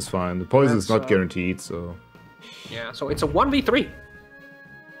 Yeah, which is fine. The poison is not guaranteed, so... Yeah, so it's a 1v3.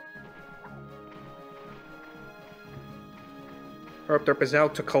 Herpderp is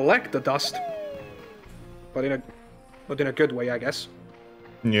out to collect the dust. But in a good way, I guess.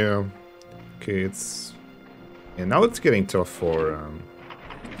 Yeah. Okay, it's... Yeah, now it's getting tough for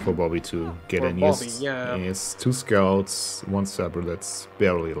Bobby to get in. He has 2 scouts, 1 sapper that's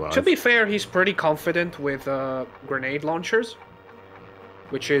barely alive. To be fair, he's pretty confident with grenade launchers,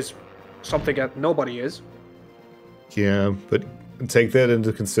 which is something that nobody is. Yeah, but take that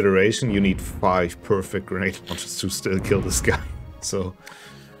into consideration. You need 5 perfect grenade launchers to still kill this guy. So,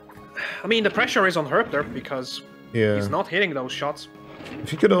 I mean, the pressure is on Herpderp because he's not hitting those shots.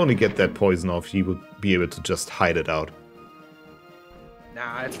 If he could only get that poison off, he would be able to just hide it out.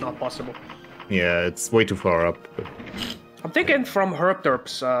 Nah, it's not possible. Yeah, it's way too far up. But... I'm thinking from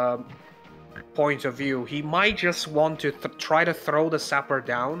Herpderp's point of view, he might just want to try to throw the sapper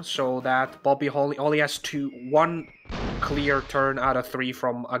down so that Bobby only has 1 clear turn out of 3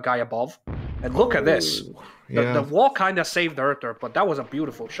 from a guy above. And look at this. The wall kind of saved Herpderp, but that was a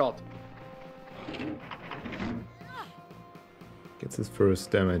beautiful shot. Gets his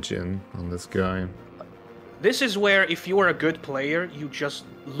first damage in on this guy. This is where, if you are a good player, you just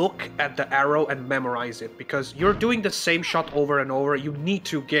look at the arrow and memorize it. Because you're doing the same shot over and over. You need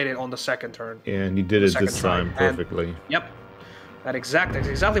to get it on the second turn. Yeah, and he did it this time perfectly. And, yep. That's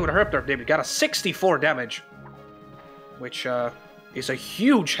exactly what Herpderp did. He got a 64 damage. Which is a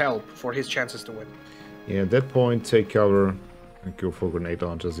huge help for his chances to win. Yeah, at that point, take cover and go for grenade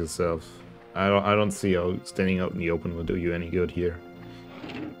launchers yourself. I don't see how standing out in the open will do you any good here.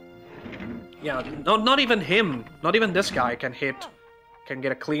 Yeah, not even him, not even this guy can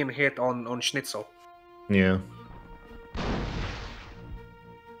get a clean hit on Schnitzel. Yeah.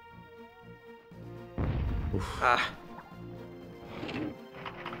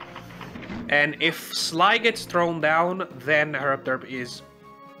 And if Sly gets thrown down, then Herpderp is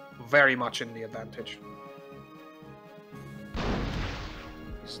very much in the advantage.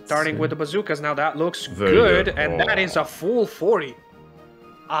 Starting with the bazookas now, that looks good, and that is a full 40.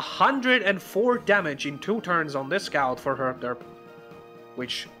 104 damage in 2 turns on this scout for Herpderp,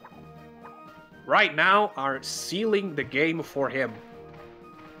 which right now are sealing the game for him.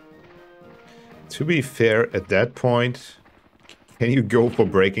 To be fair, at that point, can you go for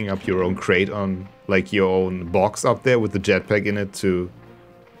breaking up your own crate on like your own box up there with the jetpack in it to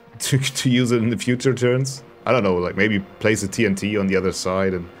use it in the future turns? I don't know, like maybe place a TNT on the other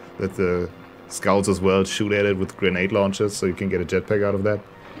side and let the scouts as well shoot at it with grenade launchers so you can get a jetpack out of that?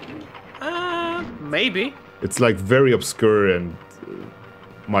 Maybe. It's like very obscure and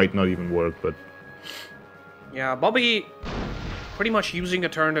might not even work, but... Yeah, Bobby pretty much using a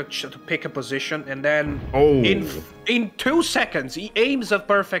turn to pick a position and then in 2 seconds he aims a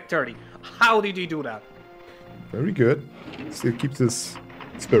perfect 30. How did he do that? Very good. Still keeps his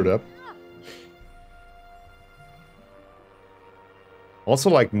spirit up. Also,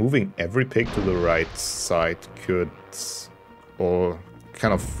 like, moving every pick to the right side could... or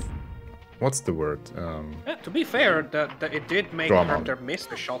kind of... What's the word? Yeah, to be fair, that it did make Herpderp miss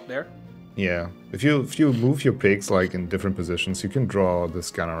the shot there. Yeah. If you move your picks, like, in different positions, you can draw the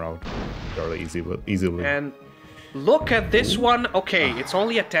scanner out fairly easily. And look at this one. Okay, it's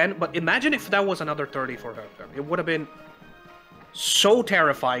only a 10, but imagine if that was another 30 for Herpderp. It would have been so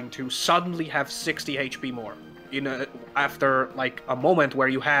terrifying to suddenly have 60 HP more. After like a moment where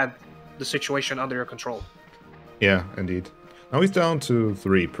you had the situation under your control. Yeah, indeed. Now he's down to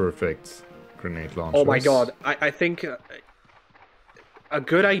 3 perfect grenade launchers. Oh my god, I think a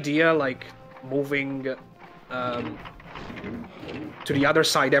good idea, like moving to the other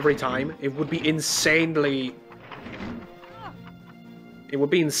side every time, it would be insanely... It would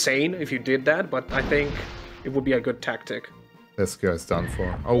be insane if you did that, but I think it would be a good tactic. This guy's done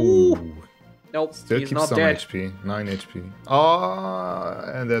for. Oh! Ooh. Nope, still he's keeps not some dead. HP, 9 HP. Ah,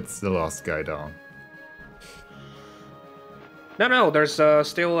 and that's the last guy down. No, there's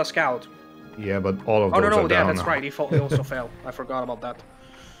still a scout. Yeah, but all of those are down. Yeah, that's right. He also fell. I forgot about that.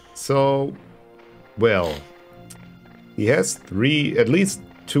 So, well, he has at least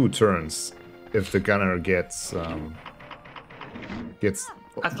 2 turns if the gunner gets at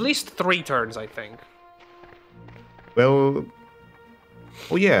least 3 turns, I think. Well.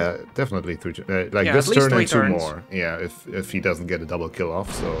 Oh yeah, definitely 3 turns. Like this turn and 2 more. Yeah, if he doesn't get a double kill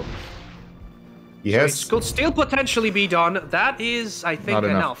off, so he has. It could still potentially be done. That is, I think,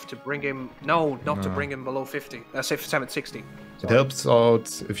 enough to bring him. No, not to bring him below 50. 760. It helps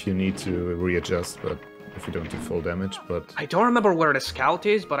out if you need to readjust, but if you don't do full damage, but... I don't remember where the scout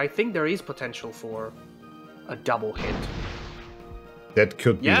is, but I think there is potential for a double hit. That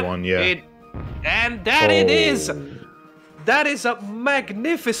could be one, yeah. And that it is! That is a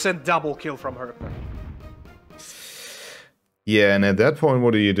magnificent double kill from Herpderp. Yeah, and at that point,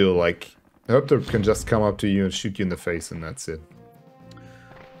 what do? Like, Herpderp can just come up to you and shoot you in the face, and that's it.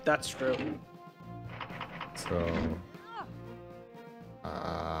 That's true. So...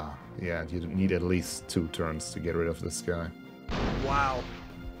 yeah, you need at least 2 turns to get rid of this guy. Wow.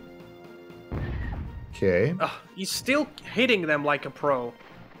 Okay. He's still hitting them like a pro.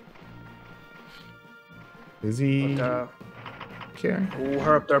 Is he? But, okay. Oh,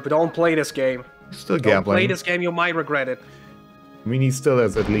 Herpderp, don't play this game. Still Don't gambling. play this game, you might regret it. I mean, he still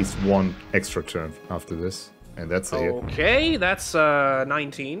has at least 1 extra turn after this, and that's a hit. Okay, that's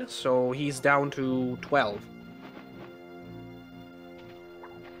 19, so he's down to 12.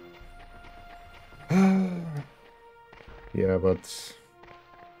 Yeah, but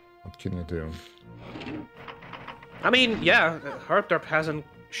what can you do? I mean, yeah, Herpderp hasn't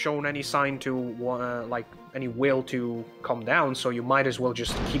shown any sign to, like, any will to come down, so you might as well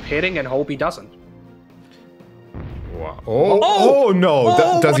just keep hitting and hope he doesn't. Wow. Oh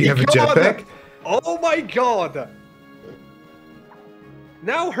no! Does he have a jetpack? Oh my god!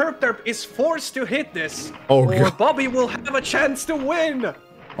 Now Herpderp is forced to hit this, or God. Bobby will have a chance to win!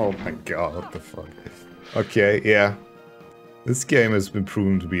 Oh my god, what the fuck? Okay, yeah. This game has been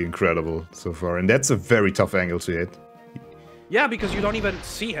proven to be incredible so far, and that's a very tough angle to hit. Yeah, because you don't even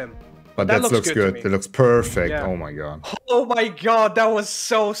see him. But that looks good. It looks perfect. Yeah. Oh my god. Oh my god, that was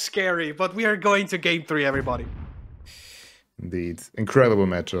so scary. But we are going to game 3, everybody. Indeed. Incredible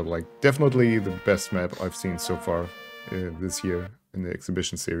matchup. Like, definitely the best map I've seen so far this year in the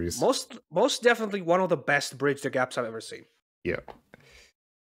exhibition series. Most definitely one of the best Bridge the Gaps I've ever seen. Yeah.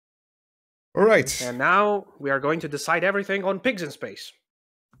 Alright. And now we are going to decide everything on Pigs in Space.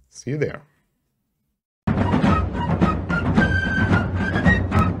 See you there.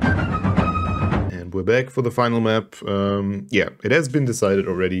 And we're back for the final map. Yeah, it has been decided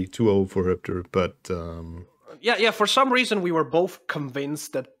already. 2-0 for Herpderp, but... Yeah, for some reason we were both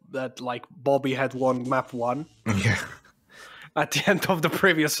convinced that like, Bobby had won map 1. Yeah. At the end of the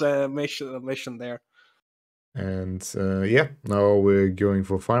previous mission there. And yeah, now we're going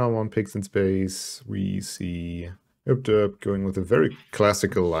for final one, Pigs in Space. We see Herpderp going with a very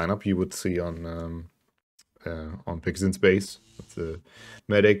classical lineup you would see on Pigs in Space. With the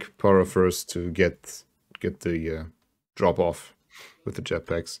medic, Para first to get the drop off with the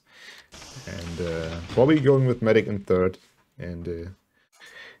jetpacks. And Bobby going with medic in third, and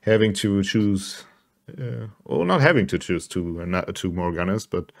having to choose, well, not having to choose two more gunners,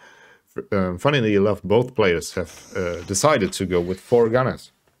 but funnily enough, both players have decided to go with 4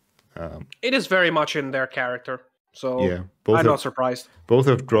 gunners. It is very much in their character, so yeah, I'm not surprised. Both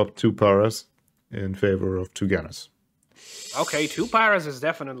have dropped 2 paras in favor of 2 gunners. Okay, 2 paras is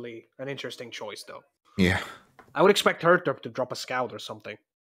definitely an interesting choice, though. Yeah. I would expect Herpderp to drop a scout or something.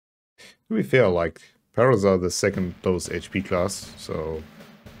 To be fair, like, paras are the second lowest HP class, so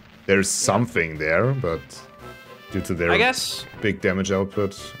there's something there, but due to their big damage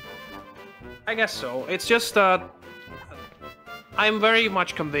output... I guess so. It's just, I'm very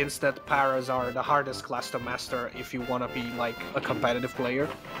much convinced that paras are the hardest class to master if you want to be, like, a competitive player.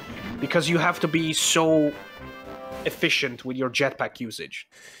 Because you have to be so efficient with your jetpack usage.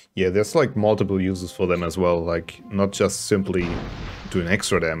 Yeah, there's, like, multiple uses for them as well. Like, not just simply doing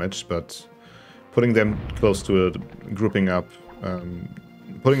extra damage, but putting them close to it, grouping up,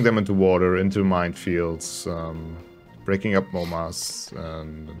 putting them into water, into minefields, breaking up MOMAs,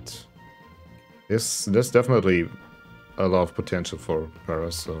 and... There's definitely a lot of potential for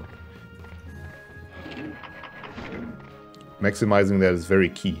paras, so maximizing that is very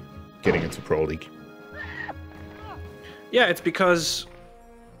key, getting into Pro League. Yeah, it's because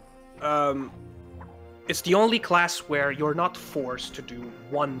it's the only class where you're not forced to do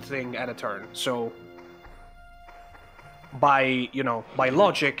one thing at a turn. So by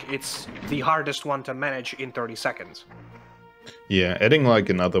logic, it's the hardest one to manage in 30 seconds. Yeah, adding like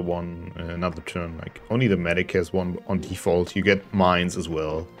another turn, like only the medic has one on default. You get mines as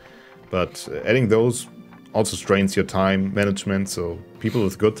well, but adding those also strains your time management, so people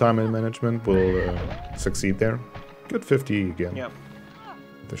with good time management will succeed there. Good 50 again. Yeah.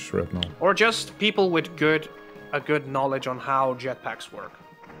 The shrapnel. Or just people with a good knowledge on how jetpacks work.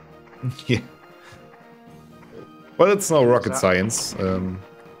 Yeah. Well, it's no rocket science.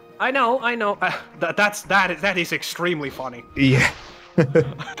 I know. That is extremely funny. Yeah.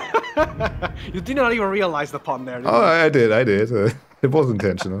 You did not even realize the pun there. Oh, I did. It was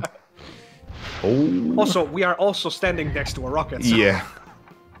intentional. Oh. Also, we are also standing next to a rocket. So. Yeah.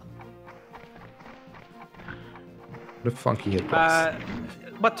 The funky hitbox.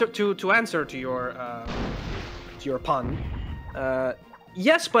 But to answer to your pun,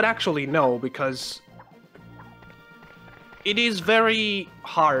 yes, but actually no, because it is very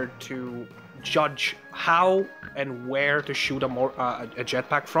hard to judge how and where to shoot a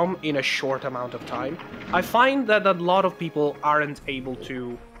jetpack from in a short amount of time. I find that a lot of people aren't able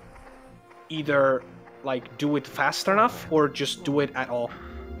to either like do it fast enough or just do it at all.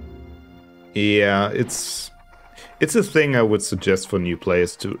 Yeah, it's a thing I would suggest for new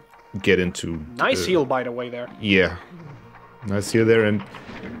players to get into. Nice heal, by the way, there. Yeah, nice heal there, and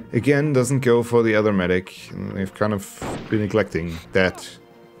again, doesn't go for the other medic. They've kind of been neglecting that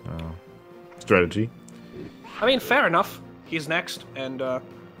strategy. I mean, fair enough. He's next, and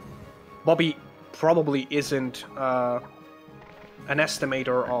Bobby probably isn't an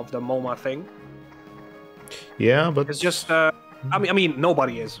estimator of the MoMA thing. Yeah, but it's just I mean,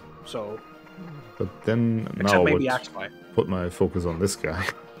 nobody is. So. But then except now I maybe would put my focus on this guy.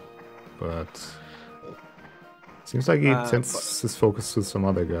 But seems like he sends his focus to some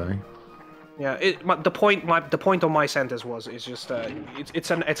other guy. Yeah, the point of my sentence was it's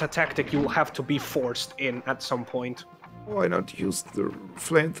a tactic you will have to be forced in at some point. Why not use the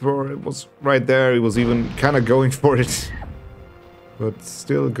flamethrower? It was right there. He was even kind of going for it, but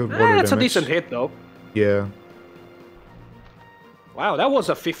still good water damage. It's a decent hit though. Yeah. Wow, that was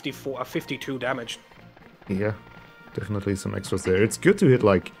a 52 damage. Yeah, definitely some extras there. It's good to hit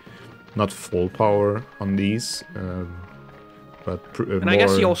like not full power on these. But and I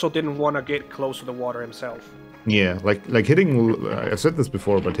guess he also didn't want to get close to the water himself. Yeah, like hitting. I've said this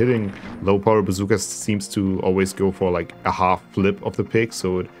before, but hitting low power bazookas seems to always go for like a half flip of the pick,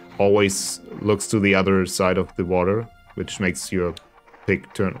 so it always looks to the other side of the water, which makes your pick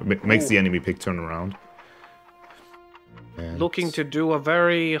makes the enemy pick turn around. And looking to do a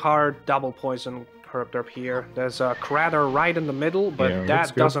very hard double poison Herpderp here. There's a crater right in the middle, but yeah,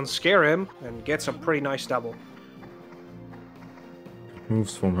 that doesn't scare him and gets a pretty nice double.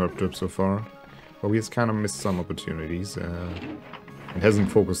 Moves from Herpderp so far. But he has kind of missed some opportunities. And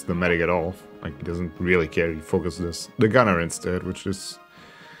hasn't focused the medic at all. Like, he doesn't really care. He focuses the gunner instead, which is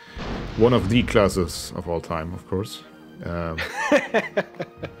one of the classes of all time, of course. I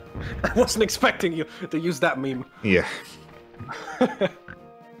wasn't expecting you to use that meme. Yeah.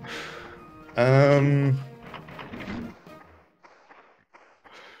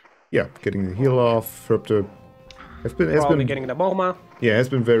 Yeah, getting the heal off. Herpderp has been getting the MoMA. Yeah, has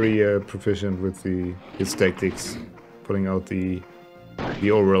been very proficient with his tactics, putting out the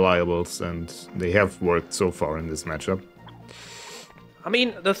all-reliables, and they have worked so far in this matchup. I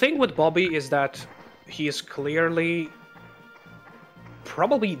mean, the thing with Bobby is that he is clearly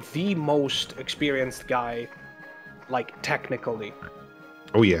probably the most experienced guy, like, technically.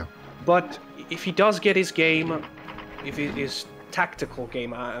 Oh, yeah. But if he does get his game, if his tactical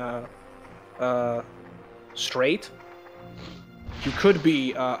game straight, he could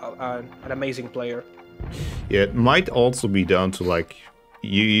be an amazing player. Yeah, it might also be down to, like,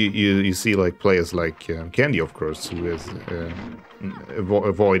 you see, like, players like Candy, of course, who has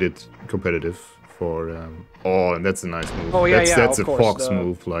avoided competitive for... oh, and that's a nice move. Oh, yeah, that's a course, Fox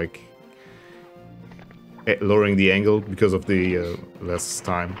move, like... lowering the angle because of the less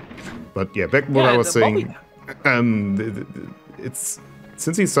time. But yeah, back what I was saying, it's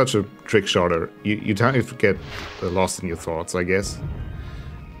since he's such a trick shotter, you tend to get lost in your thoughts, I guess.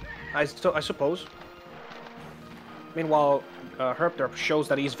 I suppose. Meanwhile, Herpderp shows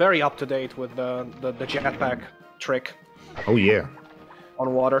that he's very up to date with the jetpack trick. Oh yeah.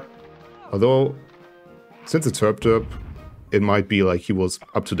 On water. Although, since it's Herpderp, it might be like he was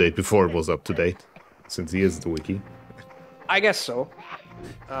up to date before it was up to date. Since he is the wiki. I guess so.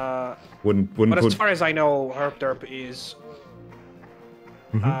 Wouldn't but as far as I know, Herpderp is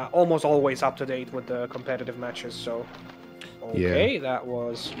almost always up to date with the competitive matches, so... Okay, yeah. That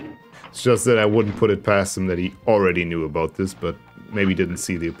was... It's just that I wouldn't put it past him that he already knew about this, but maybe didn't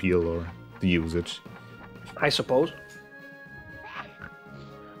see the appeal or the usage. I suppose.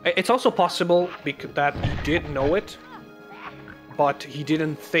 It's also possible that he did know it, but he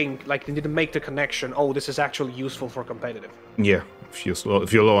didn't think, like, he didn't make the connection, oh, this is actually useful for competitive. Yeah, if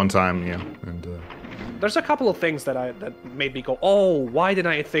you're low on time, yeah. And there's a couple of things that made me go, oh, why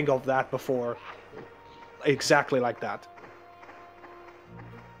didn't I think of that before? Exactly like that.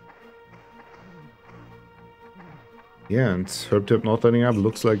 Yeah, and Herpderp not letting up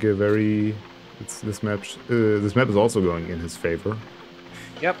looks like a very... This map is also going in his favor.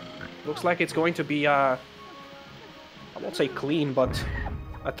 Yep, looks like it's going to be I won't say clean, but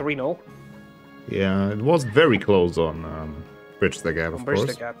a 3-0. Yeah, it was very close on Bridge the Gap, of Bridge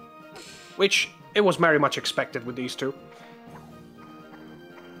course. the Gap. Which, it was very much expected with these two.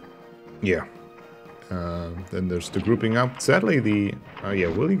 Yeah. Then there's the grouping up. Sadly, the... yeah,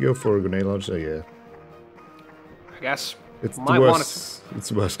 will he go for a grenade launcher? Yeah. I guess. It's Might the want worst. It's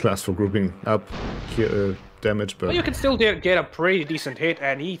the worst class for grouping up damage, but Well, you can still get a pretty decent hit,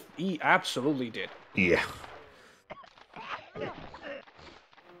 and he absolutely did. yeah.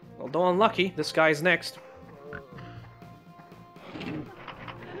 Although unlucky, this guy's next.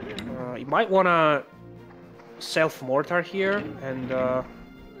 You might want to self-mortar here, and...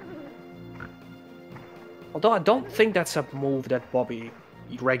 although I don't think that's a move that Bobby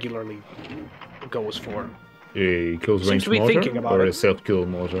regularly goes for. He kills Seems ranged to be mortar thinking about or it. a self-kill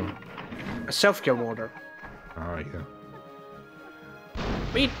mortar? A self-kill mortar. Ah, yeah.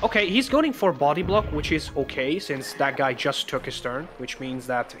 I mean, okay, he's going for body block, which is okay, since that guy just took his turn, which means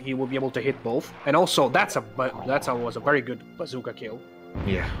that he will be able to hit both. And also, was a very good bazooka kill.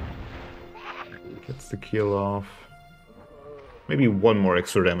 Yeah. Gets the kill off. Maybe one more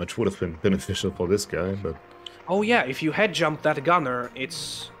extra damage would have been beneficial for this guy, but... Oh yeah, if you head jump that gunner,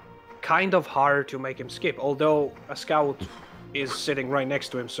 it's kind of hard to make him skip, although a scout is sitting right next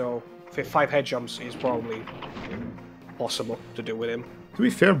to him, so 5 head jumps is probably possible to do with him. To be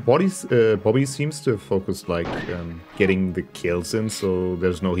fair, Bobby seems to focus like getting the kills in, so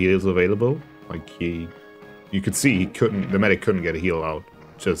there's no heals available. Like you could see the medic couldn't get a heal out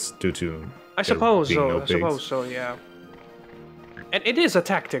just due to. I suppose being so. no I pigs. suppose so. Yeah. And it is a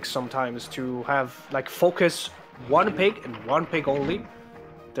tactic sometimes to have like focus one pig and one pig only,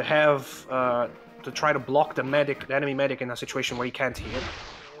 to have to try to block the enemy medic in a situation where he can't heal.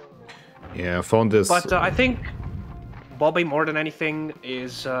 Yeah, I found this. But I think Bobby, more than anything,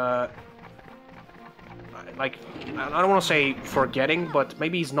 is like, I don't want to say forgetting, but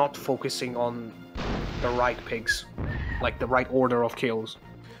maybe he's not focusing on the right pigs, like the right order of kills.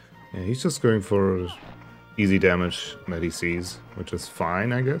 Yeah, he's just going for easy damage that he sees, which is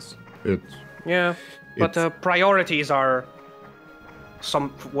fine, I guess. Yeah, but priorities are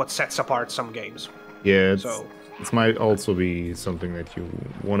what sets apart some games. Yeah, So this might also be something that you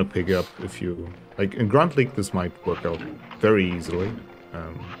want to pick up if you... Like, in Grunt League, this might work out very easily,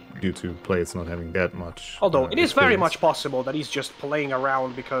 due to players not having that much although it is very experience. much possible that he's just playing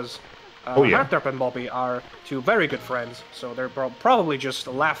around because Oh, yeah. Herpderp and Bobby are two very good friends, so they're probably just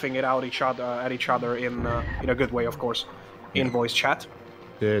laughing it out at each other in a good way, of course, in voice chat.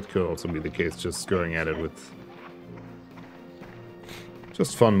 Yeah, it could also be the case, just going at it with...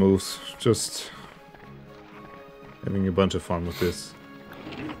 Just fun moves, just... having a bunch of fun with this.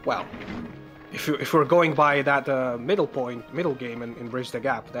 Well, if we're going by that middle game in Bridge the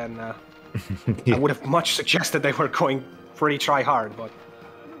Gap, then Yeah. I would have much suggested they were going pretty try hard, but...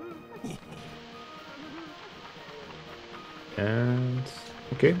 And...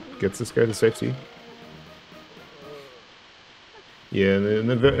 okay, gets this guy to safety. Yeah, in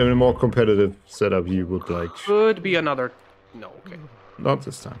a more competitive setup, you would like... Could be another... No, okay. Not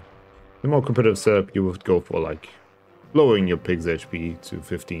this time. In a more competitive setup, you would go for, like, lowering your pig's HP to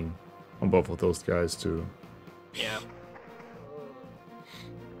 15 on both of those guys to Yeah.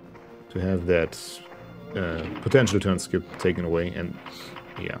 have that potential turn skip taken away, and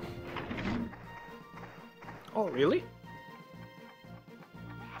yeah. Oh, really?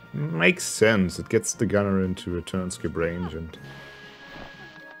 Makes sense. It gets the gunner into a turn skip range, and...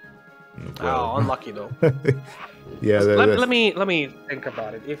 Oh, unlucky though. Yeah, Let me think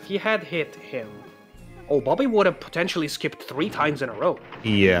about it. If he had hit him, oh, Bobby would have potentially skipped 3 times in a row.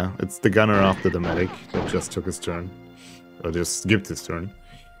 yeah, it's the gunner after the medic that just took his turn. Or just skipped his turn.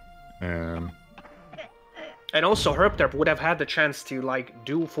 And also, Herpderp would have had the chance to like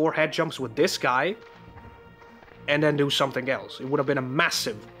do 4 head jumps with this guy, and then do something else. It would have been a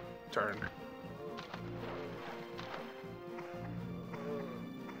massive turn.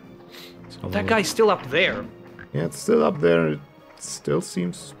 That guy's still up there. Yeah, it's still up there. It still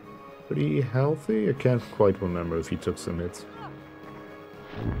seems pretty healthy. I can't quite remember if he took some hits.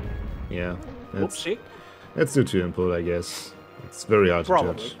 Yeah, Oopsie. that's due to input, I guess. It's very hard to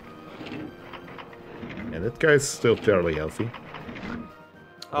Probably. judge. Yeah, that guy's still fairly healthy.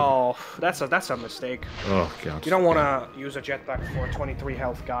 Oh, that's a mistake. Oh god. You don't want to use a jetpack for a 23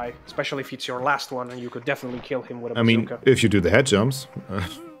 health guy, especially if it's your last one, and you could definitely kill him with a I mean, bazooka. if you do the head jumps.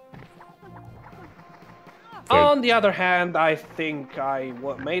 On the other hand, I think I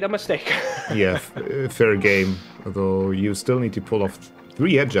made a mistake. Yeah, fair game. Although you still need to pull off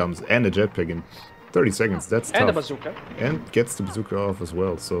 3 head jumps and a jetpack in 30 seconds. That's And a tough. bazooka. And gets the bazooka off as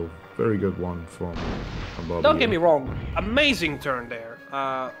well. So very good one from Bobby. Don't get me wrong, amazing turn there.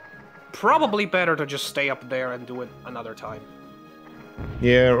 probably better to just stay up there and do it another time.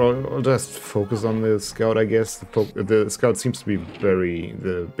 Yeah, or just focus on the scout, I guess. The scout seems to be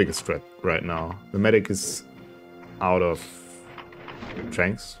the biggest threat right now. The medic is out of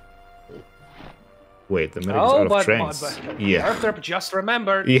tranks. Wait, the medic is out of tranks. Yeah. Herpderp just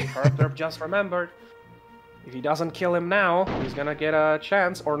remembered. Yeah. Herpderp just remembered. If he doesn't kill him now, he's gonna get a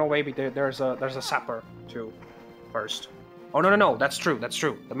chance. Or no, maybe there's a sapper too, first. Oh no, that's true.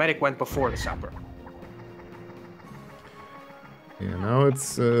 The medic went before the sapper. Yeah, now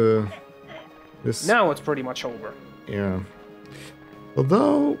it's this. Now it's pretty much over. Yeah.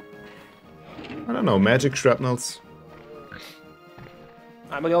 Although, I don't know, magic shrapnels.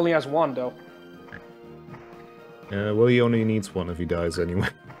 I mean, he only has one though. Well, he only needs one if he dies anyway.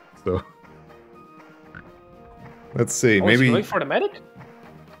 So let's see. Maybe he's going for the medic.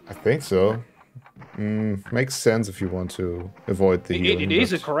 I think so. Makes sense if you want to avoid the healing. It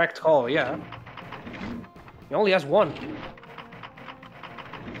is a correct call, yeah. He only has one.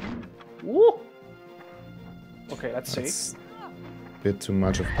 Woo! Okay, let's see. A bit too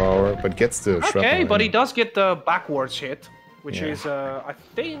much of power, but gets the shrapnel. Okay, but he does get the backwards hit, which is, I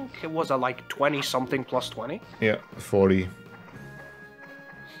think it was a like 20-something plus 20. Yeah, 40.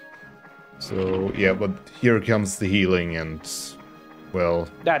 So, yeah, but here comes the healing and, well...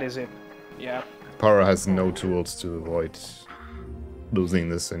 That is it, yeah. Power has no tools to avoid losing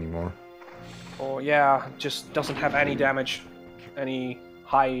this anymore. Oh, yeah, just doesn't have any damage, any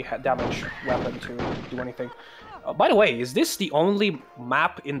high damage weapon to do anything. By the way, is this the only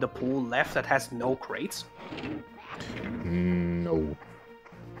map in the pool left that has no crates? No.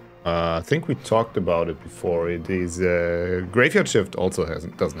 I think we talked about it before. It is Graveyard Shift also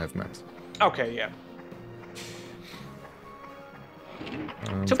doesn't have maps. Okay, yeah.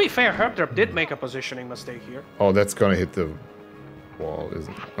 To be fair, Herpderp did make a positioning mistake here. Oh, that's gonna hit the wall,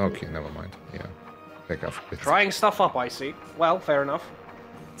 isn't it? Okay, never mind. Yeah, back up a bit. Trying stuff up, I see. Well, fair enough.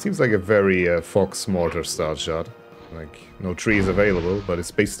 Seems like a very Fox Mortar start shot. Like, no trees available, but a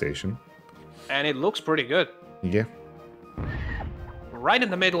space station. And it looks pretty good. Yeah. Right in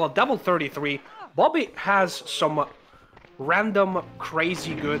the middle of double 33. Bobby has some random,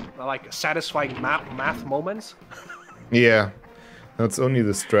 crazy good, like, satisfying math moments. Yeah. That's only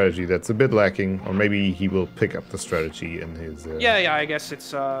the strategy that's a bit lacking, or maybe he will pick up the strategy in his... Yeah, I guess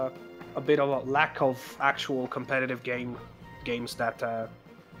it's a bit of a lack of actual competitive games that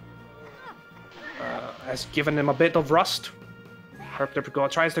has given him a bit of rust.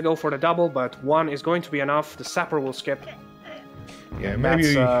 Herpderp tries to go for the double, but one is going to be enough. The sapper will skip. Yeah,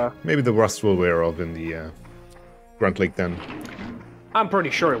 maybe the rust will wear off in the Grunt League then. I'm pretty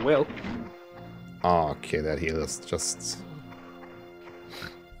sure it will. Oh, okay, that heal is just...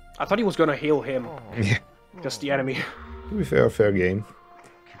 I thought he was gonna heal him. Yeah. Just the enemy. To be fair game.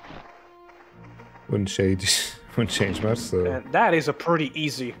 Wouldn't change much, so... And that is a pretty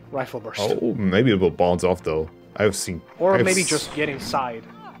easy rifle burst. Oh, maybe it will bounce off, though. Or maybe just get inside.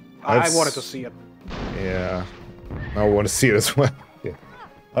 I wanted to see it. Yeah. I want to see it as well. Yeah.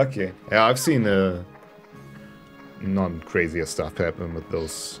 Okay. Yeah, I've seen non-crazier stuff happen with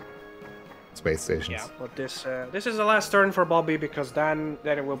those space stations. Yeah, but this is the last turn for Bobby, because then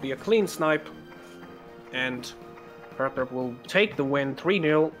it will be a clean snipe. And Herpderp will take the win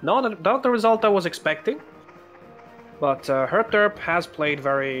 3-0. Not the result I was expecting. But Herpderp has played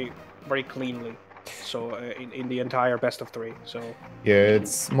very, very cleanly. So in the entire best of 3. So yeah,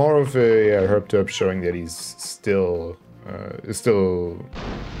 it's more of a Herpderp showing that he's still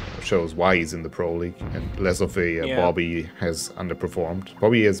shows why he's in the Pro League, and less of a Bobby has underperformed.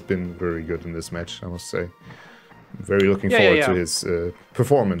 Bobby has been very good in this match, I must say. Very looking forward to his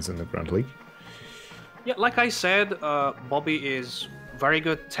performance in the Grunt League. Yeah, like I said, Bobby is very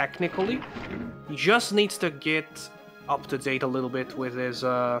good technically. He just needs to get up to date a little bit with his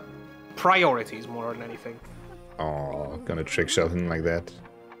priorities more than anything. Oh, gonna trick shot him like that?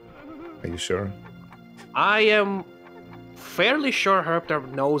 Are you sure? I am fairly sure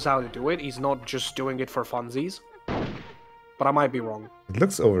Herpderp knows how to do it. He's not just doing it for funsies. But I might be wrong. It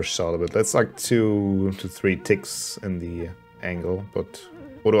looks overshot a bit. That's like 2 to 3 ticks in the angle, but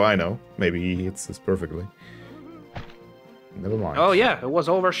what do I know? Maybe he hits this perfectly. Never mind. Oh yeah, it was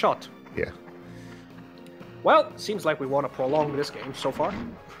overshot. Yeah. Well, seems like we want to prolong this game so far.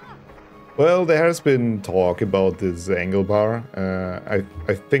 Well, there has been talk about this angle bar.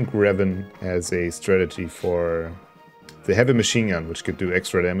 I think Revan has a strategy for the heavy machine gun, which could do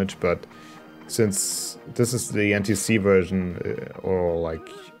extra damage, but since this is the NTC version, or like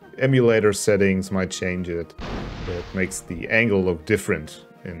emulator settings might change it, it makes the angle look different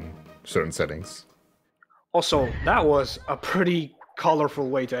in certain settings. Also, that was a pretty colorful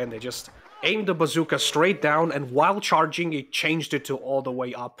way to end it. Just aimed the bazooka straight down, and while charging, it changed it to all the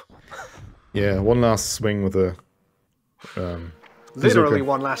way up. Yeah, one last swing with a... Literally bazooka.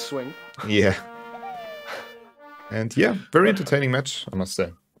 one last swing. Yeah. And yeah, very entertaining match, I must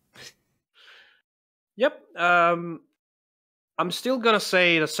say. Yep. I'm still gonna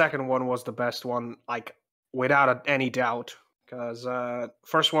say the second one was the best one, like, without any doubt. Because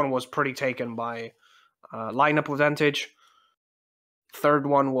first one was pretty taken by lineup advantage. Third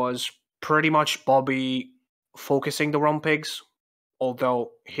one was pretty much Bobby focusing the Rumpigs,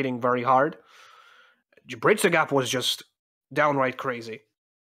 although hitting very hard. Bridge the Gap was just downright crazy.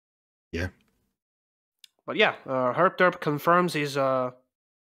 Yeah. But yeah, Herpderp confirms his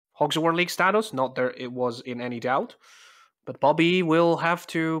Hogs World League status. Not there it was in any doubt. But Bobby will have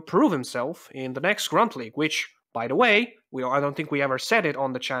to prove himself in the next Grunt League, which, by the way, I don't think we ever said it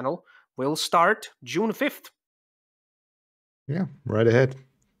on the channel, will start June 5th. Yeah, right ahead.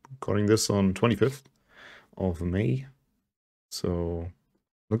 Recording this on 25th of May. So,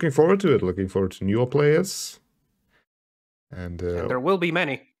 looking forward to it. Looking forward to newer players. And there will be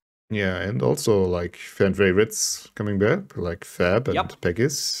many. Yeah, and also like fan favorites coming back, like Fab and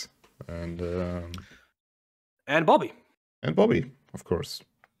Peggis. And Bobby. And Bobby, of course.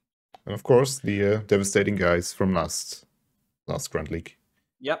 And of course, the devastating guys from last Grunt League.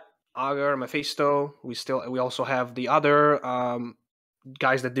 Yep, Augur, Mephisto. We also have the other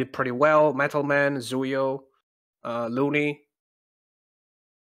guys that did pretty well: Metalman, Zuyo, Looney,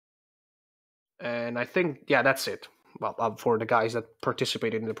 and I think that's it. Well, for the guys that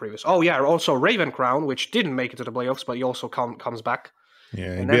participated in the previous. Oh yeah, also Raven Crown, which didn't make it to the playoffs, but he also comes back.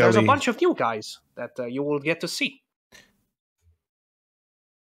 Yeah, and then there's a bunch of new guys that you will get to see.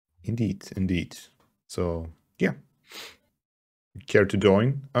 Indeed. So, yeah. Care to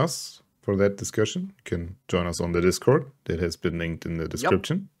join us for that discussion? You can join us on the Discord. That has been linked in the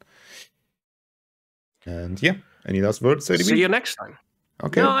description. Yep. And yeah, any last words, ADB? See you next time.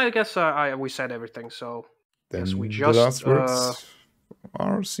 Okay. No, I guess we said everything, so then guess we just... the last words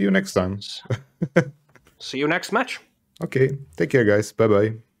are see you next time. See you next match. Okay, take care, guys.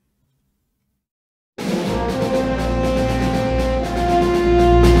 Bye-bye.